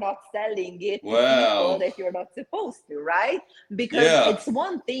you are not selling it to people that you're not supposed to, right? Because it's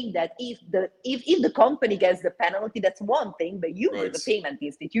one thing that if the company gets the penalty, that's one thing, but you as a payment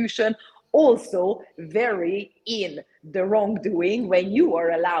institution also very in the wrongdoing when you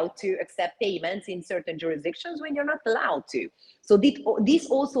are allowed to accept payments in certain jurisdictions when you're not allowed to. So this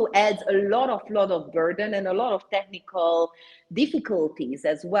also adds a lot of burden and a lot of technical difficulties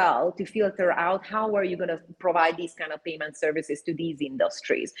as well to filter out how are you going to provide these kind of payment services to these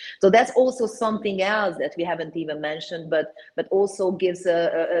industries. So that's also something else that we haven't even mentioned, but also gives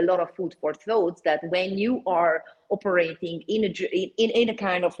a lot of food for thought, that when you are operating in a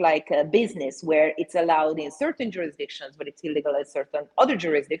kind of like a business where it's allowed in certain jurisdictions, but it's illegal in certain other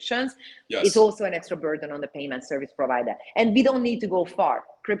jurisdictions, it's also an extra burden on the payment service provider. And we don't need to go far.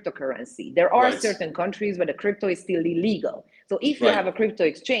 Cryptocurrency. There are certain countries where the crypto is still illegal. So if you have a crypto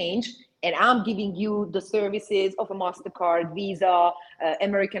exchange and I'm giving you the services of a MasterCard, Visa,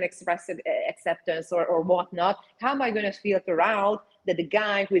 American Express acceptance or whatnot, how am I going to filter out that the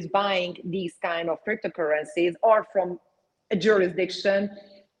guy who is buying these kind of cryptocurrencies are from a jurisdiction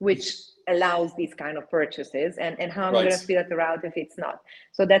which allows these kind of purchases, and how am I going to filter out if it's not?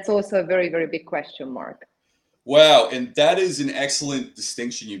 So that's also a very, very big question mark. Wow, and that is an excellent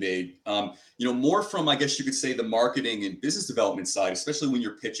distinction you made. More from, I guess you could say, the marketing and business development side, especially when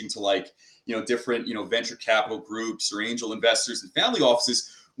you're pitching to different, venture capital groups or angel investors and family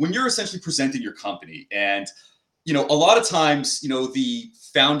offices, when you're essentially presenting your company. And, a lot of times, the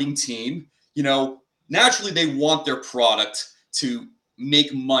founding team, naturally they want their product to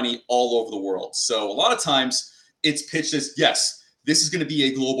make money all over the world. So a lot of times it's pitched as, yes, this is going to be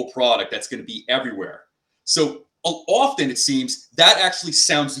a global product that's going to be everywhere. So often it seems that actually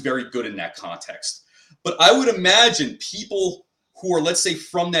sounds very good in that context. But I would imagine people who are, let's say,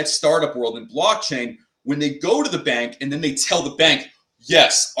 from that startup world in blockchain, when they go to the bank and then they tell the bank,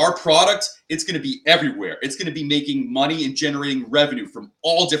 yes, our product, it's going to be everywhere. It's going to be making money and generating revenue from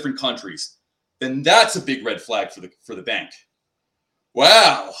all different countries. Then that's a big red flag for the bank.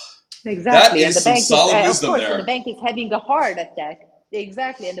 Wow. Exactly. That is some solid wisdom there. And the bank is having a heart attack.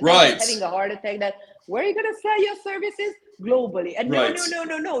 Exactly. And the bank is having a heart attack that, where are you going to sell your services? Globally. And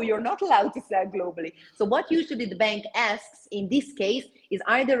no, you're not allowed to sell globally. So what usually the bank asks in this case is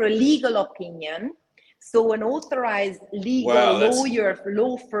either a legal opinion. So an authorized legal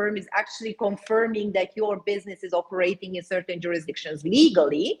law firm is actually confirming that your business is operating in certain jurisdictions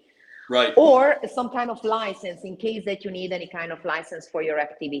legally. Right. Or some kind of license in case that you need any kind of license for your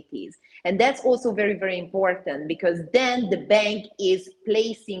activities. And that's also very, very important, because then the bank is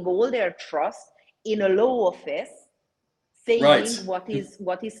placing all their trust in a law office saying what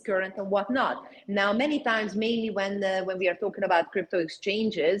is current and what not. Now, many times, mainly when we are talking about crypto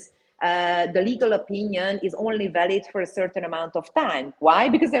exchanges, the legal opinion is only valid for a certain amount of time. Why?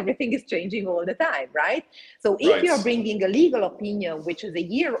 Because everything is changing all the time, right? So if you're bringing a legal opinion, which is a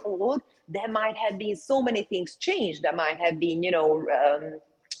year old, there might have been so many things changed. There might have been,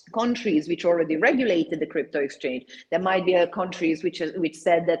 countries which already regulated the crypto exchange. There might be countries which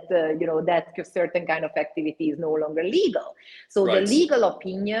said that that certain kind of activity is no longer legal. So the legal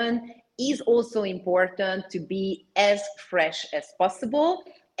opinion is also important to be as fresh as possible.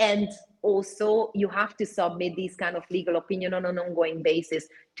 And also you have to submit these kind of legal opinion on an ongoing basis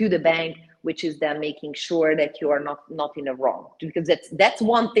to the bank, which is then making sure that you are not in a wrong. Because that's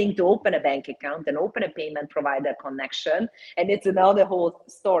one thing to open a bank account and open a payment provider connection, and it's another whole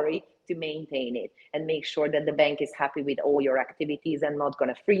story to maintain it and make sure that the bank is happy with all your activities and not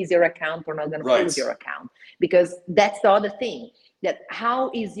going to freeze your account or not going to close your account. Because that's the other thing, that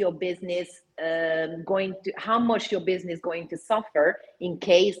how is your business how much your business going to suffer in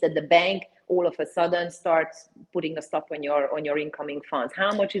case that the bank all of a sudden starts putting a stop on your incoming funds?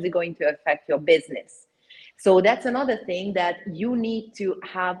 How much is it going to affect your business? So that's another thing, that you need to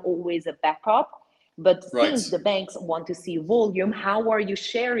have always a backup But Right. since the banks want to see volume, how are you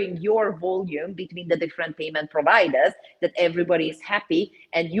sharing your volume between the different payment providers that everybody is happy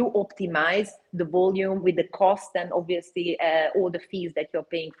and you optimize the volume with the cost and obviously all the fees that you're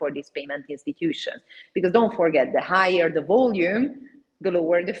paying for this payment institution? Because don't forget, the higher the volume, the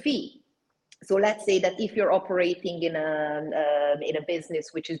lower the fee. So let's say that if you're operating in a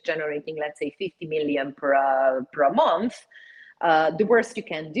business which is generating, let's say, 50 million per month, the worst you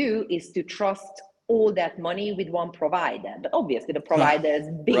can do is to trust all that money with one provider. But obviously, the provider's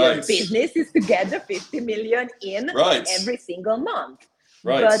biggest business is to get the 50 million in every single month.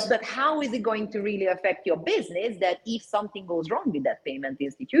 But how is it going to really affect your business that if something goes wrong with that payment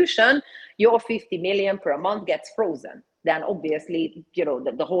institution, your 50 million per month gets frozen? Then obviously,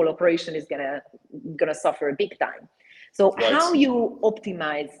 the whole operation is gonna suffer big time. So how you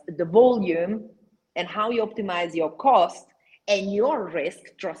optimize the volume and how you optimize your cost and your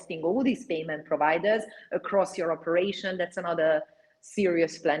risk, trusting all these payment providers across your operation, that's another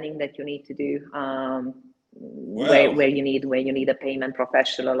serious planning that you need to do. Where you need a payment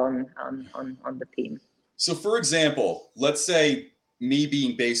professional on the team. So, for example, let's say me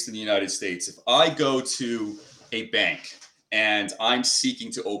being based in the United States, if I go to a bank and I'm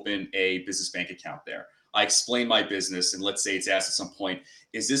seeking to open a business bank account there, I explain my business, and let's say it's asked at some point,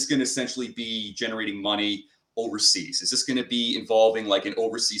 is this going to essentially be generating money overseas? Is this going to be involving like an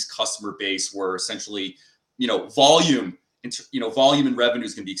overseas customer base where essentially, volume and revenue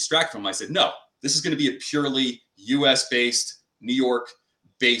is going to be extracted from them? I said, no, this is going to be a purely US based, New York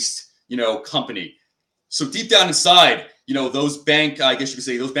based, company. So deep down inside, those bank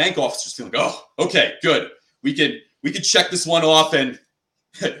officers feel like, oh, okay, good. We could check this one off and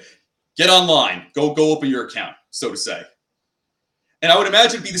get online, go open your account, so to say. And I would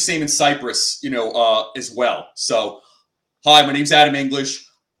imagine it'd be the same in Cyprus, as well. So, hi, my name's Adam English.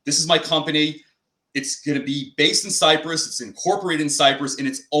 This is my company. It's going to be based in Cyprus. It's incorporated in Cyprus, and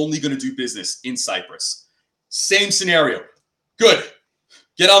it's only going to do business in Cyprus. Same scenario. Good.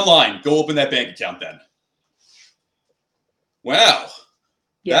 Get online. Go open that bank account then. Wow.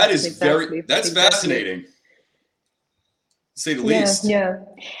 Yeah, that is that's fascinating. To say the least. Yeah.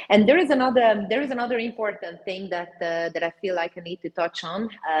 And there is another important thing that I feel like I need to touch on,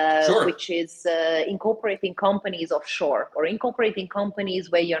 Sure. which is incorporating companies offshore or incorporating companies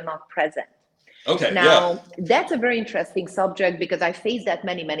where you're not present. Okay. Now, that's a very interesting subject because I faced that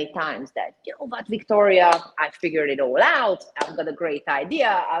many, many times that, Viktoria, I figured it all out. I've got a great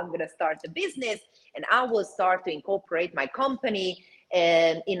idea. I'm going to start a business and I will start to incorporate my company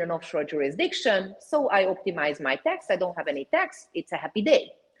in an offshore jurisdiction. So I optimize my tax. I don't have any tax. It's a happy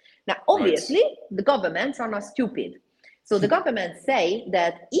day. Now, obviously, the governments are not stupid. So the governments say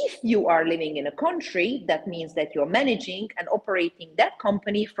that if you are living in a country, that means that you're managing and operating that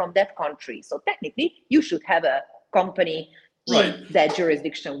company from that country. So technically, you should have a company in that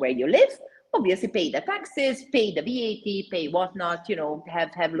jurisdiction where you live. Obviously, pay the taxes, pay the VAT, pay whatnot,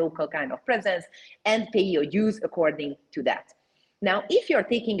 have local kind of presence and pay your dues according to that. Now, if you're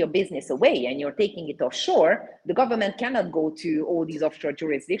taking your business away and you're taking it offshore, the government cannot go to all these offshore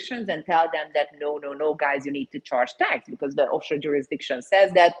jurisdictions and tell them that, no, guys, you need to charge tax, because the offshore jurisdiction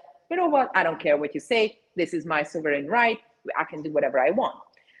says that, you know what, I don't care what you say, this is my sovereign right, I can do whatever I want.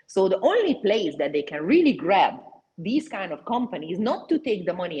 So the only place that they can really grab these kind of companies not to take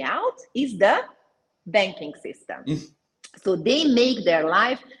the money out is the banking system. So they make their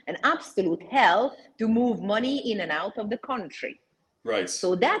life an absolute hell to move money in and out of the country. Right.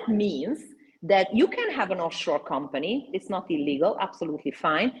 So that means that you can have an offshore company. It's not illegal, absolutely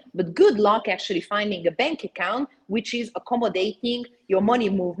fine. But good luck actually finding a bank account which is accommodating your money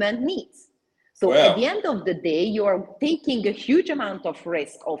movement needs. So at the end of the day, you're taking a huge amount of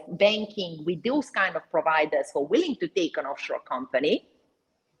risk of banking with those kind of providers who are willing to take an offshore company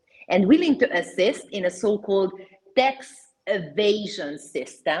and willing to assist in a so-called tax evasion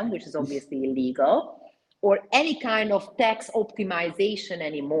system, which is obviously illegal, or any kind of tax optimization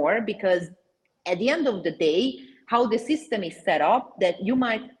anymore, because at the end of the day, how the system is set up, that you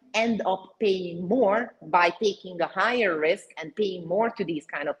might end up paying more by taking a higher risk and paying more to these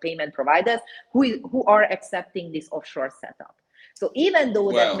kind of payment providers who are accepting this offshore setup. So even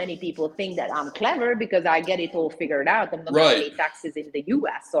though that many people think that I'm clever because I get it all figured out, I'm not going to pay taxes in the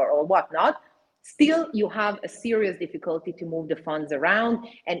US or whatnot, still you have a serious difficulty to move the funds around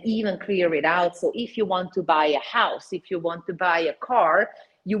and even clear it out. So if you want to buy a house, if you want to buy a car,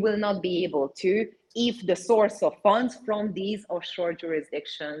 you will not be able to if the source of funds from these offshore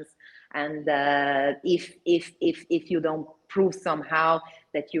jurisdictions and if you don't prove somehow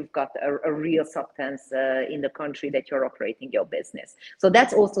that you've got a real substance in the country that you're operating your business. So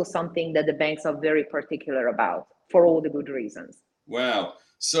that's also something that the banks are very particular about for all the good reasons. Wow.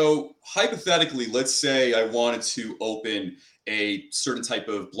 So hypothetically, let's say I wanted to open a certain type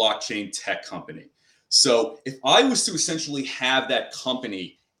of blockchain tech company. So if I was to essentially have that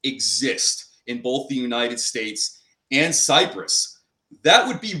company exist in both the United States and Cyprus, that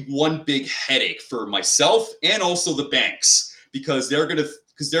would be one big headache for myself and also the banks, because they're going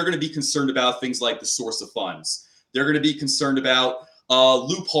to be concerned about things like the source of funds. They're going to be concerned about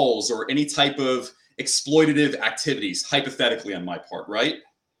loopholes or any type of exploitative activities, hypothetically on my part, right?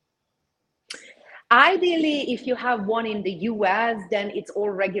 Ideally, if you have one in the US, then it's all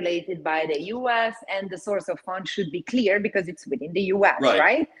regulated by the US and the source of funds should be clear because it's within the US, Right.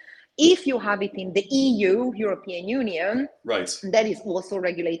 right? If you have it in the EU, European Union, right, that is also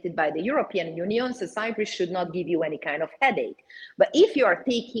regulated by the European Union, so Cyprus should not give you any kind of headache. But if you are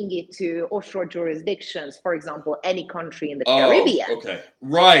taking it to offshore jurisdictions, for example, any country in the Caribbean, okay,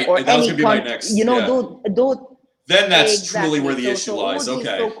 right, or and that was any going to be my country, next, you know, yeah. those Then that's exactly. truly where the issue So lies. all these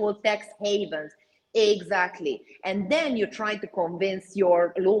Okay. so-called tax havens, exactly. And then you try to convince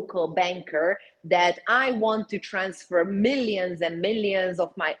your local banker that I want to transfer millions and millions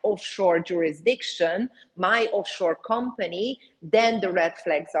of my offshore jurisdiction, my offshore company, then the red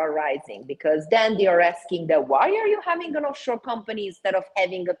flags are rising, because then they are asking that why are you having an offshore company instead of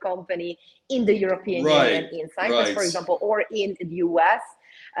having a company in the European Union, in Cyprus, for example, or in the US?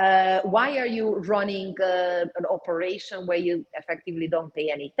 Why are you running an operation where you effectively don't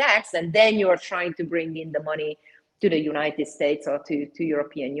pay any tax, and then you're trying to bring in the money to the United States or to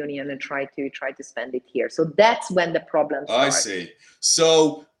European Union and try to spend it here? So that's when the problem starts. I see.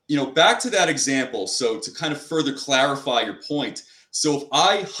 So, back to that example. So to kind of further clarify your point, so if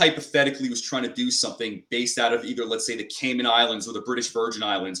I hypothetically was trying to do something based out of either, let's say, the Cayman Islands or the British Virgin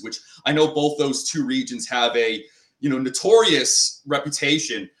Islands, which I know both those two regions have a notorious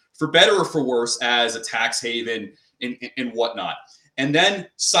reputation, for better or for worse, as a tax haven and whatnot. And then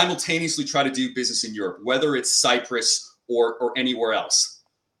simultaneously try to do business in Europe, whether it's Cyprus or anywhere else.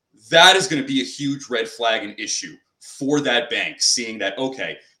 That is going to be a huge red flag and issue for that bank, seeing that,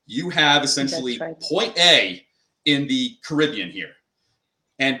 okay, you have essentially point A in the Caribbean here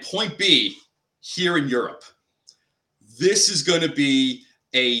and point B here in Europe. This is going to be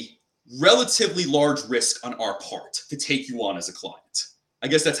a relatively large risk on our part to take you on as a client. I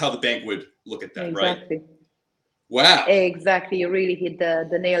guess that's how the bank would look at that, exactly. Right? Wow. Exactly. You really hit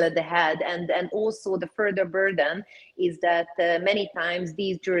the nail at the head. And also the further burden is that many times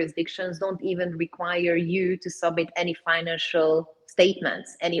these jurisdictions don't even require you to submit any financial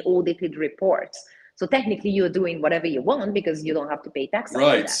statements, any audited reports. So technically you're doing whatever you want because you don't have to pay tax on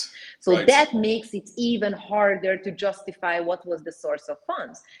that. So that makes it even harder to justify what was the source of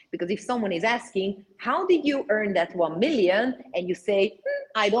funds. Because if someone is asking, how did you earn that 1 million? And you say,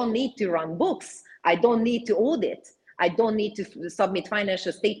 I don't need to run books. I don't need to audit. I don't need to submit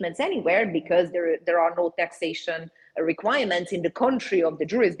financial statements anywhere because there are no taxation requirements in the country of the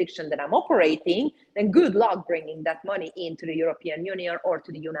jurisdiction that I'm operating, then good luck bringing that money into the European Union or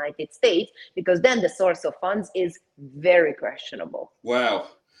to the United States, because then the source of funds is very questionable. Wow.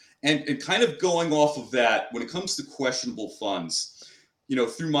 And kind of going off of that, when it comes to questionable funds,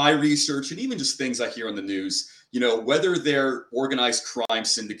 through my research and even just things I hear on the news, whether they're organized crime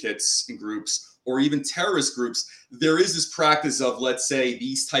syndicates and groups or even terrorist groups, there is this practice of, let's say,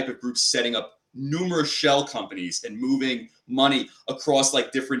 these type of groups setting up numerous shell companies and moving money across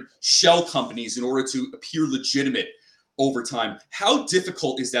like different shell companies in order to appear legitimate over time. How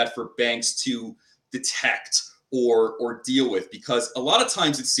difficult is that for banks to detect or deal with? Because a lot of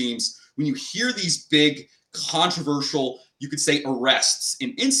times it seems when you hear these big controversial, you could say, arrests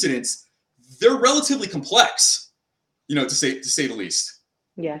and incidents, they're relatively complex, to say the least.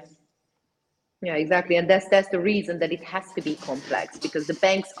 Yes. Yeah, exactly. And that's the reason that it has to be complex, because the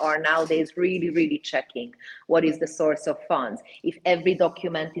banks are nowadays really, really checking what is the source of funds. If every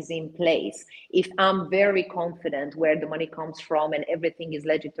document is in place, if I'm very confident where the money comes from and everything is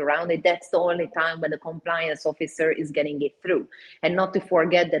legit around it, that's the only time when the compliance officer is getting it through. And not to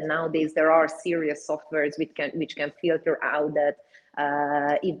forget that nowadays there are serious softwares which can filter out that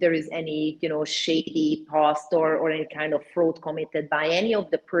if there is any, shady past or any kind of fraud committed by any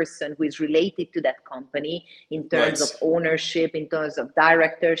of the person who is related to that company in terms of ownership, in terms of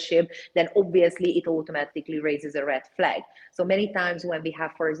directorship, then obviously it automatically raises a red flag. So many times when we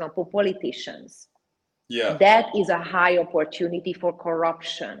have, for example, politicians, that is a high opportunity for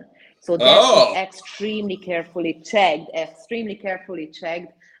corruption. So that is extremely carefully checked,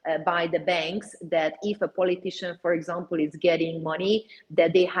 by the banks that if a politician, for example, is getting money,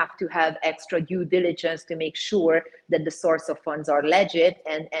 that they have to have extra due diligence to make sure that the source of funds are legit,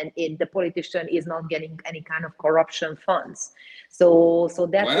 and the politician is not getting any kind of corruption funds. So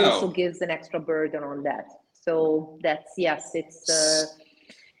that also Wow. gives an extra burden on that. So that's, yes,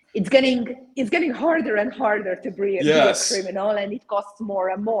 it's getting harder and harder to be a Yes. criminal, and it costs more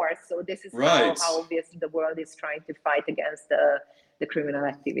and more. So this is Right. how obviously the world is trying to fight against the criminal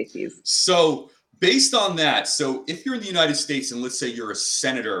activities. So based on that, so if you're in the United States and let's say you're a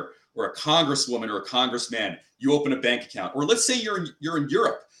senator or a congresswoman or a congressman, you open a bank account, or let's say you're in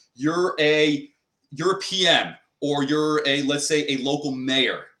Europe, you're a PM, or you're a, let's say, a local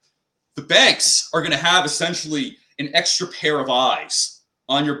mayor. The banks are going to have essentially an extra pair of eyes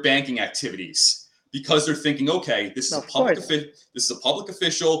on your banking activities because they're thinking, okay, this is a public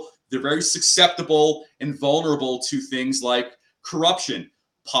official. They're very susceptible and vulnerable to things like corruption,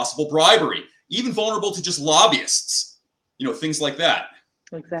 possible bribery, even vulnerable to just lobbyists, things like that.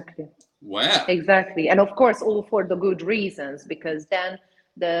 Exactly. Wow. Exactly. And of course, all for the good reasons, because then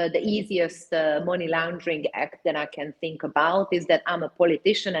the easiest money laundering act that I can think about is that I'm a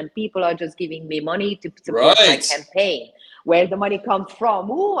politician and people are just giving me money to support my campaign. Where the money comes from?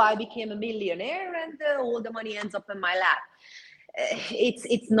 Oh, I became a millionaire and all the money ends up in my lap.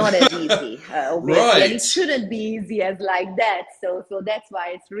 It's not as easy, obviously, and it shouldn't be easy as like that. So that's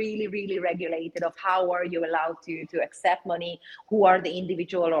why it's really, really regulated of how are you allowed to accept money, who are the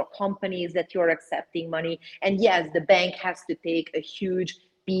individual or companies that you're accepting money, and yes, the bank has to take a huge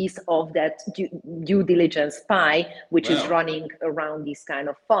piece of that due diligence pie, which is running around these kind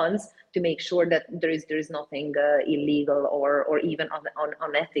of funds, to make sure that there is nothing illegal or even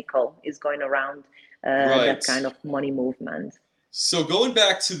unethical is going around that kind of money movement. So going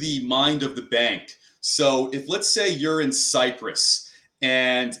back to the mind of the bank, so if let's say you're in Cyprus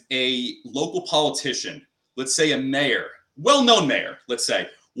and a local politician, let's say a mayor, well-known mayor, let's say,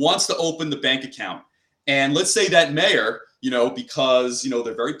 wants to open the bank account, and let's say that mayor, because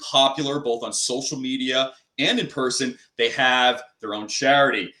they're very popular both on social media and in person, they have their own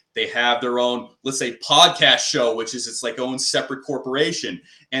charity, they have their own, let's say, podcast show, which is its like own separate corporation,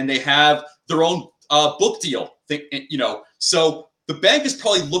 and they have their own book deal, so the bank is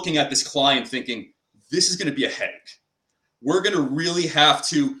probably looking at this client thinking, this is going to be a headache. We're going to really have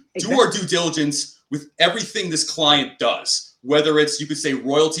to do our due diligence with everything this client does, whether it's, you could say,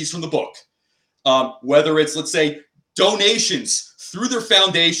 royalties from the book, whether it's, let's say, donations through their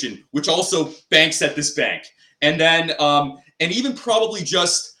foundation, which also banks at this bank, and then, and even probably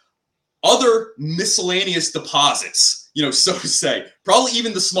just other miscellaneous deposits, so to say, probably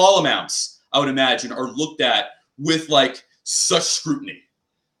even the small amounts, I would imagine, are looked at with like such scrutiny.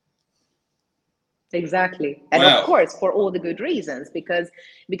 Exactly. And of course, for all the good reasons, because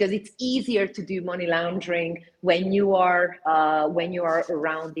it's easier to do money laundering when you are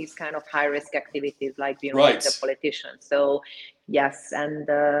around these kind of high risk activities like being like a politician. So yes, and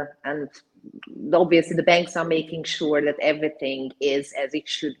obviously the banks are making sure that everything is as it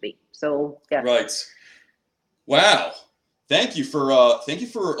should be. So yeah. Right. Wow. Thank you for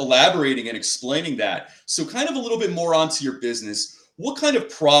elaborating and explaining that. So kind of a little bit more onto your business. What kind of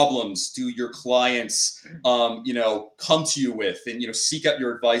problems do your clients, come to you with and, seek out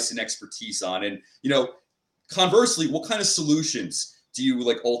your advice and expertise on? And, conversely, what kind of solutions do you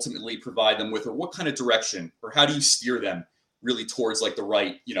like ultimately provide them with, or what kind of direction, or how do you steer them really towards like the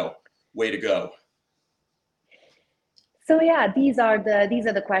right, way to go? So yeah, these are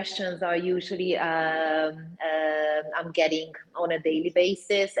the questions I usually I'm getting on a daily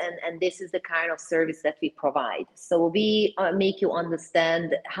basis, and this is the kind of service that we provide. So we make you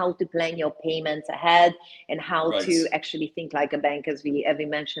understand how to plan your payments ahead and how to actually think like a bank, as we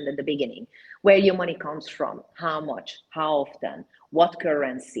mentioned at the beginning, where your money comes from, how much, how often, what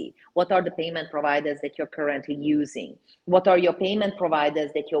currency, what are the payment providers that you're currently using, what are your payment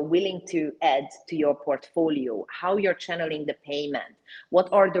providers that you're willing to add to your portfolio, how you're channeling the payment, what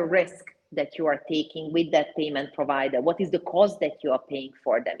are the risks that you are taking with that payment provider, what is the cost that you are paying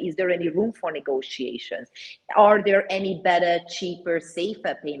for them, is there any room for negotiations, are there any better, cheaper,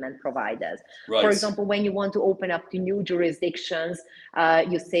 safer payment providers? For example, when you want to open up to new jurisdictions,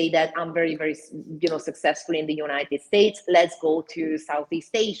 you say that I'm very, very successful in the United States, let's go to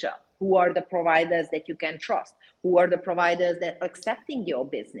Southeast Asia. Who are the providers that you can trust? Who are the providers that are accepting your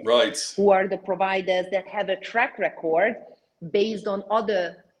business? Who are the providers that have a track record based on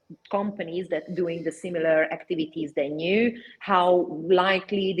other companies that doing the similar activities than you, how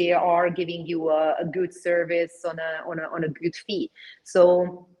likely they are giving you a good service on a good fee?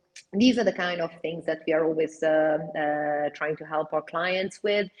 So these are the kind of things that we are always trying to help our clients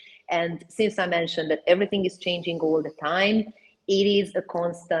with. And since I mentioned that everything is changing all the time, it is a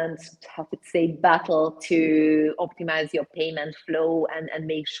constant, I would say, battle to optimize your payment flow and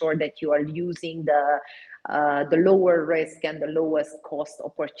make sure that you are using the lower risk and the lowest cost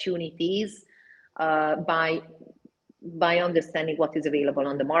opportunities by understanding what is available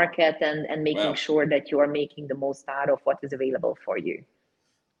on the market and making Wow. sure that you are making the most out of what is available for you.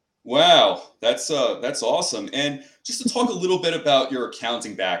 Wow, that's awesome. And just to talk a little bit about your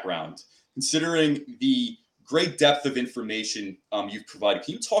accounting background, considering the great depth of information you've provided,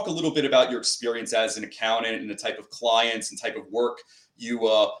 can you talk a little bit about your experience as an accountant and the type of clients and type of work you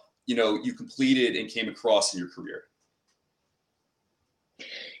completed and came across in your career?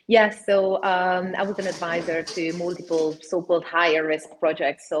 Yes, so I was an advisor to multiple so-called higher risk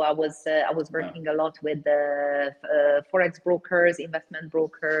projects. So I was Wow. working a lot with forex brokers, investment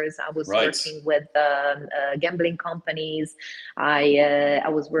brokers. I was Right. working with gambling companies. I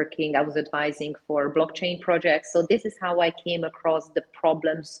was advising for blockchain projects. So this is how I came across the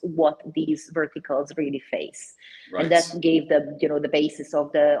problems what these verticals really face. And Right. that gave the basis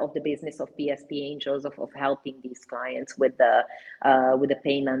of the business of PSP Angels of helping these clients with the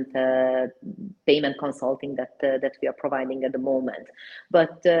payment consulting that we are providing at the moment.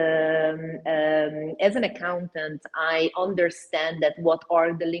 But as an accountant, I understand that what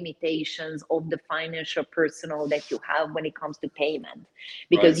are the limitations of the financial personnel that you have when it comes to payment,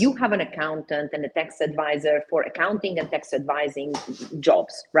 because Right. you have an accountant and a tax advisor for accounting and tax advising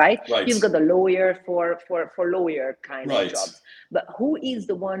jobs, right? Right. You've got a lawyer for lawyer kind of Right. jobs, but who is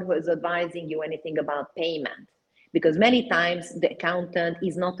the one who is advising you anything about payment? Because many times the accountant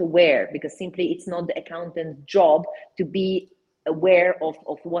is not aware, because simply it's not the accountant's job to be aware of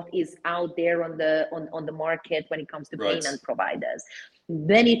what is out there on the market when it comes to Right. payment providers.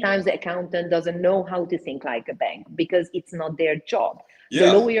 Many times the accountant doesn't know how to think like a bank because it's not their job. The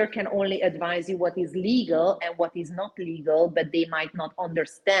Yeah. lawyer can only advise you what is legal and what is not legal, but they might not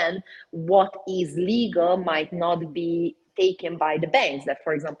understand what is legal might not be taken by the banks. That,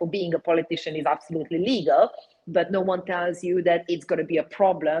 for example, being a politician is absolutely legal, but no one tells you that it's going to be a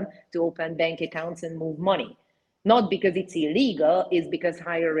problem to open bank accounts and move money. Not because it's illegal, it's because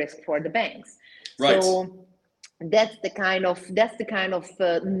higher risk for the banks. Right. So that's the kind of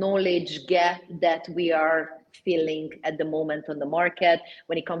knowledge gap that we are feeling at the moment on the market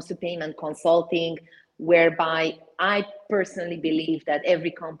when it comes to payment consulting, whereby I personally believe that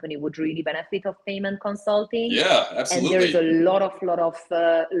every company would really benefit of payment consulting. Yeah, And there's a absolutely. lot of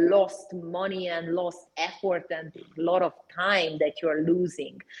lost money and lost effort and a lot of time that you're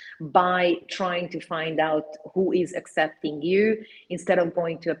losing by trying to find out who is accepting you instead of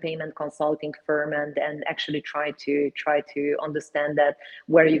going to a payment consulting firm and actually try to understand that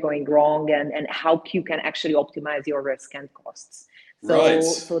where you're going wrong and how you can actually optimize your risk and costs. Right.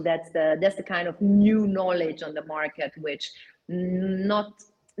 So that's the kind of new knowledge on the market which not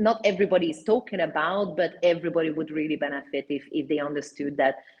everybody is talking about, but everybody would really benefit if they understood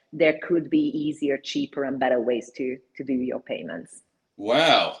that there could be easier, cheaper, and better ways to do your payments.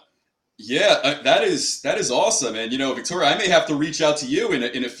 Wow. Yeah, that is awesome. And Victoria, I may have to reach out to you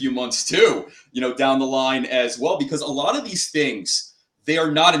in a few months too, down the line as well, because a lot of these things, they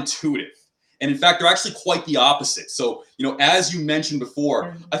are not intuitive. And in fact, they're actually quite the opposite. So, as you mentioned before,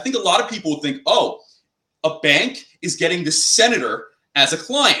 Yeah. I think a lot of people would think, oh, a bank is getting the senator as a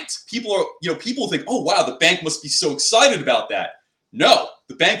client. People think, oh, wow, the bank must be so excited about that. No,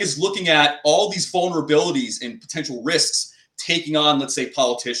 the bank is looking at all these vulnerabilities and potential risks taking on, let's say,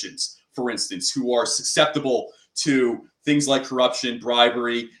 politicians, for instance, who are susceptible to things like corruption,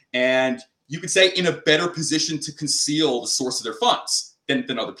 bribery, and you could say in a better position to conceal the source of their funds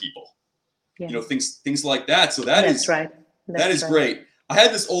than other people. Yeah. Things like that. So That's right. that That's is right. great. I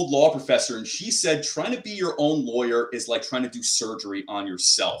had this old law professor, and she said trying to be your own lawyer is like trying to do surgery on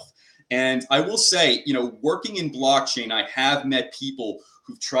yourself. And I will say, working in blockchain, I have met people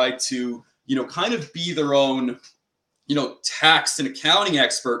who've tried to, kind of be their own, tax and accounting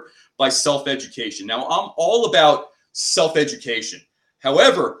expert by self-education. Now, I'm all about self-education.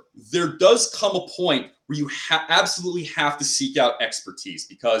 However, there does come a point where you absolutely have to seek out expertise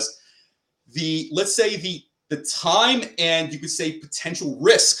because let's say the time and you could say potential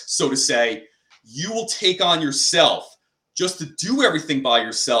risk, so to say, you will take on yourself just to do everything by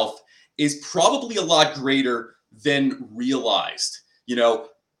yourself is probably a lot greater than realized.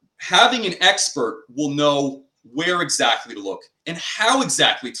 Having an expert will know where exactly to look and how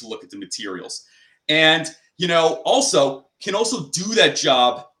exactly to look at the materials. And, also can also do that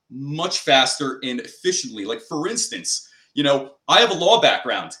job much faster and efficiently. Like, for instance, I have a law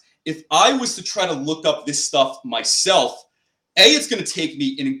background. If I was to try to look up this stuff myself, A, it's going to take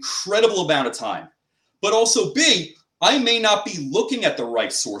me an incredible amount of time. But also, B, I may not be looking at the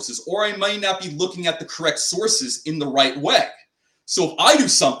right sources, or I may not be looking at the correct sources in the right way. So if I do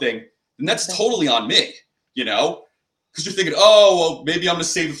something, then that's totally on me, because you're thinking, oh, well, maybe I'm going to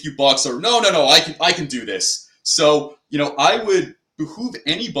save a few bucks, or no, I can do this. So, I would behoove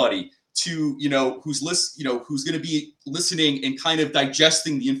anybody to, who's going to be listening and kind of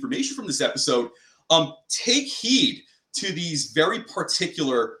digesting the information from this episode, take heed to these very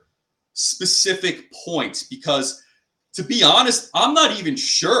particular specific points, because to be honest, I'm not even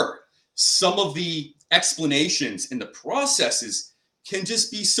sure some of the explanations and the processes can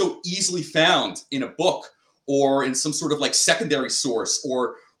just be so easily found in a book or in some sort of like secondary source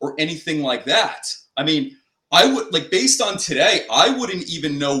or anything like that. I mean, I would, like, based on today, I wouldn't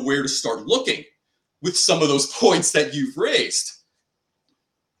even know where to start looking with some of those points that you've raised.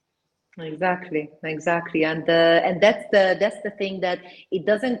 Exactly, and that's the thing, that it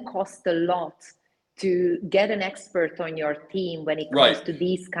doesn't cost a lot to get an expert on your team when it comes Right. to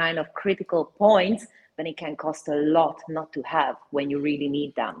these kind of critical points. Then it can cost a lot not to have when you really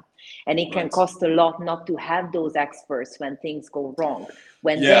need them, and it can cost a lot not to have those experts when things go wrong.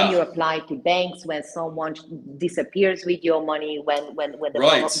 When then you apply to banks, when someone disappears with your money, when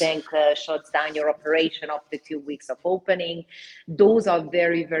the bank shuts down your operation after 2 weeks of opening. Those are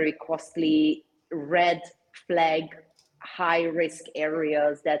very, very costly red flag, high risk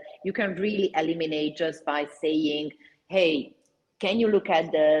areas that you can really eliminate just by saying, hey, can you look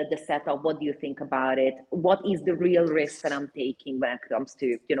at the setup? What do you think about it? What is the real risk that I'm taking when it comes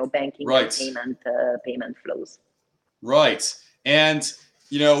to banking and payment flows? Right. And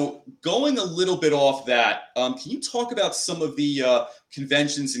going a little bit off that, can you talk about some of the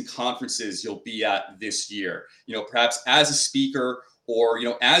conventions and conferences you'll be at this year? Perhaps as a speaker or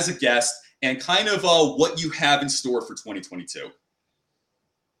as a guest, and kind of what you have in store for 2022.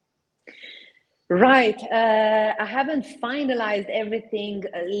 Right. I haven't finalized everything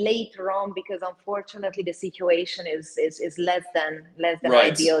later on, because unfortunately the situation is less than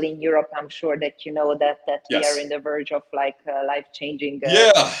ideal in Europe. I'm sure that you know that we are in the verge of like life-changing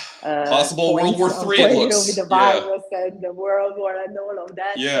possible World War III, it looks. With the virus and the World War and all of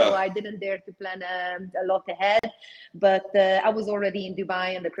that. So I didn't dare to plan a lot ahead. But I was already in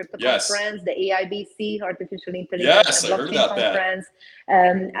Dubai in the crypto conference, the AIBC, Artificial Intelligence and Blockchain conference.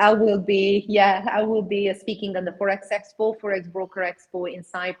 I will be speaking on the Forex Broker Expo in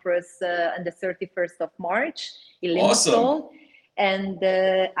Cyprus on the 31st of March in Limassol. And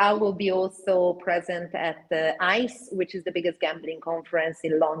I will be also present at the ICE, which is the biggest gambling conference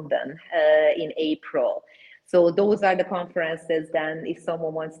in London in April. So those are the conferences. Then if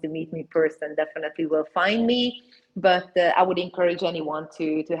someone wants to meet me in person, definitely will find me. But I would encourage anyone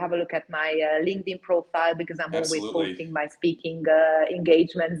to have a look at my LinkedIn profile, because I'm always posting my speaking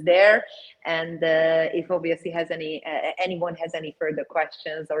engagements there. And if obviously anyone has any further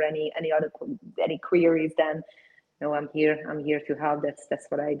questions or any queries, then I'm here to help. That's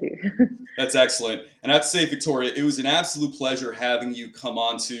what I do. That's excellent. And I have to say, Viktoria, it was an absolute pleasure having you come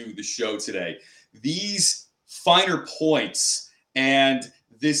on to the show today. These finer points and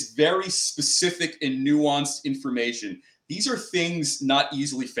this very specific and nuanced information, these are things not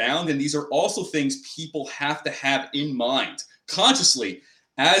easily found. And these are also things people have to have in mind consciously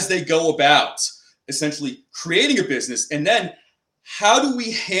as they go about essentially creating a business. And then how do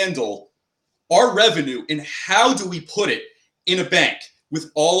we handle our revenue and how do we put it in a bank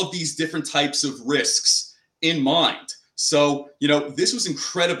with all of these different types of risks in mind? So, this was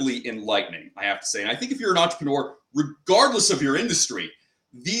incredibly enlightening, I have to say. And I think if you're an entrepreneur, regardless of your industry,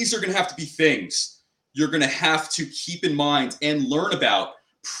 these are going to have to be things you're going to have to keep in mind and learn about,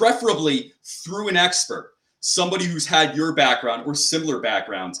 preferably through an expert, somebody who's had your background or similar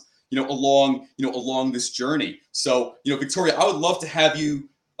background, along this journey. So, Viktoria, I would love to have you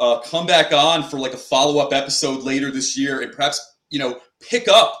come back on for like a follow-up episode later this year, and perhaps pick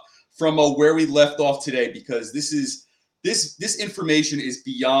up from where we left off today, because this information is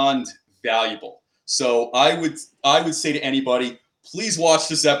beyond valuable. So I would say to anybody, please watch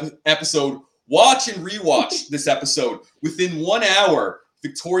this episode. Watch and rewatch this episode. Within 1 hour,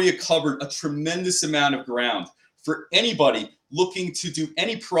 Viktoria covered a tremendous amount of ground for anybody looking to do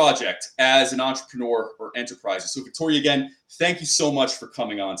any project as an entrepreneur or enterprise. So Viktoria, again, thank you so much for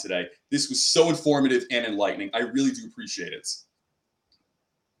coming on today. This was so informative and enlightening. I really do appreciate it.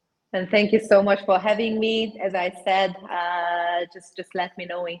 And thank you so much for having me. As I said, just let me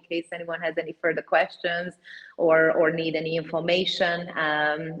know in case anyone has any further questions or need any information.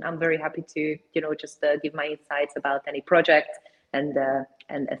 I'm very happy to just give my insights about any project and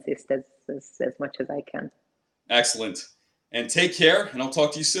assist as much as I can. Excellent. And take care, and I'll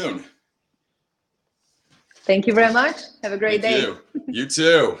talk to you soon. Thank you very much. Have a great day. Thank you. You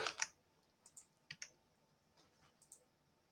too.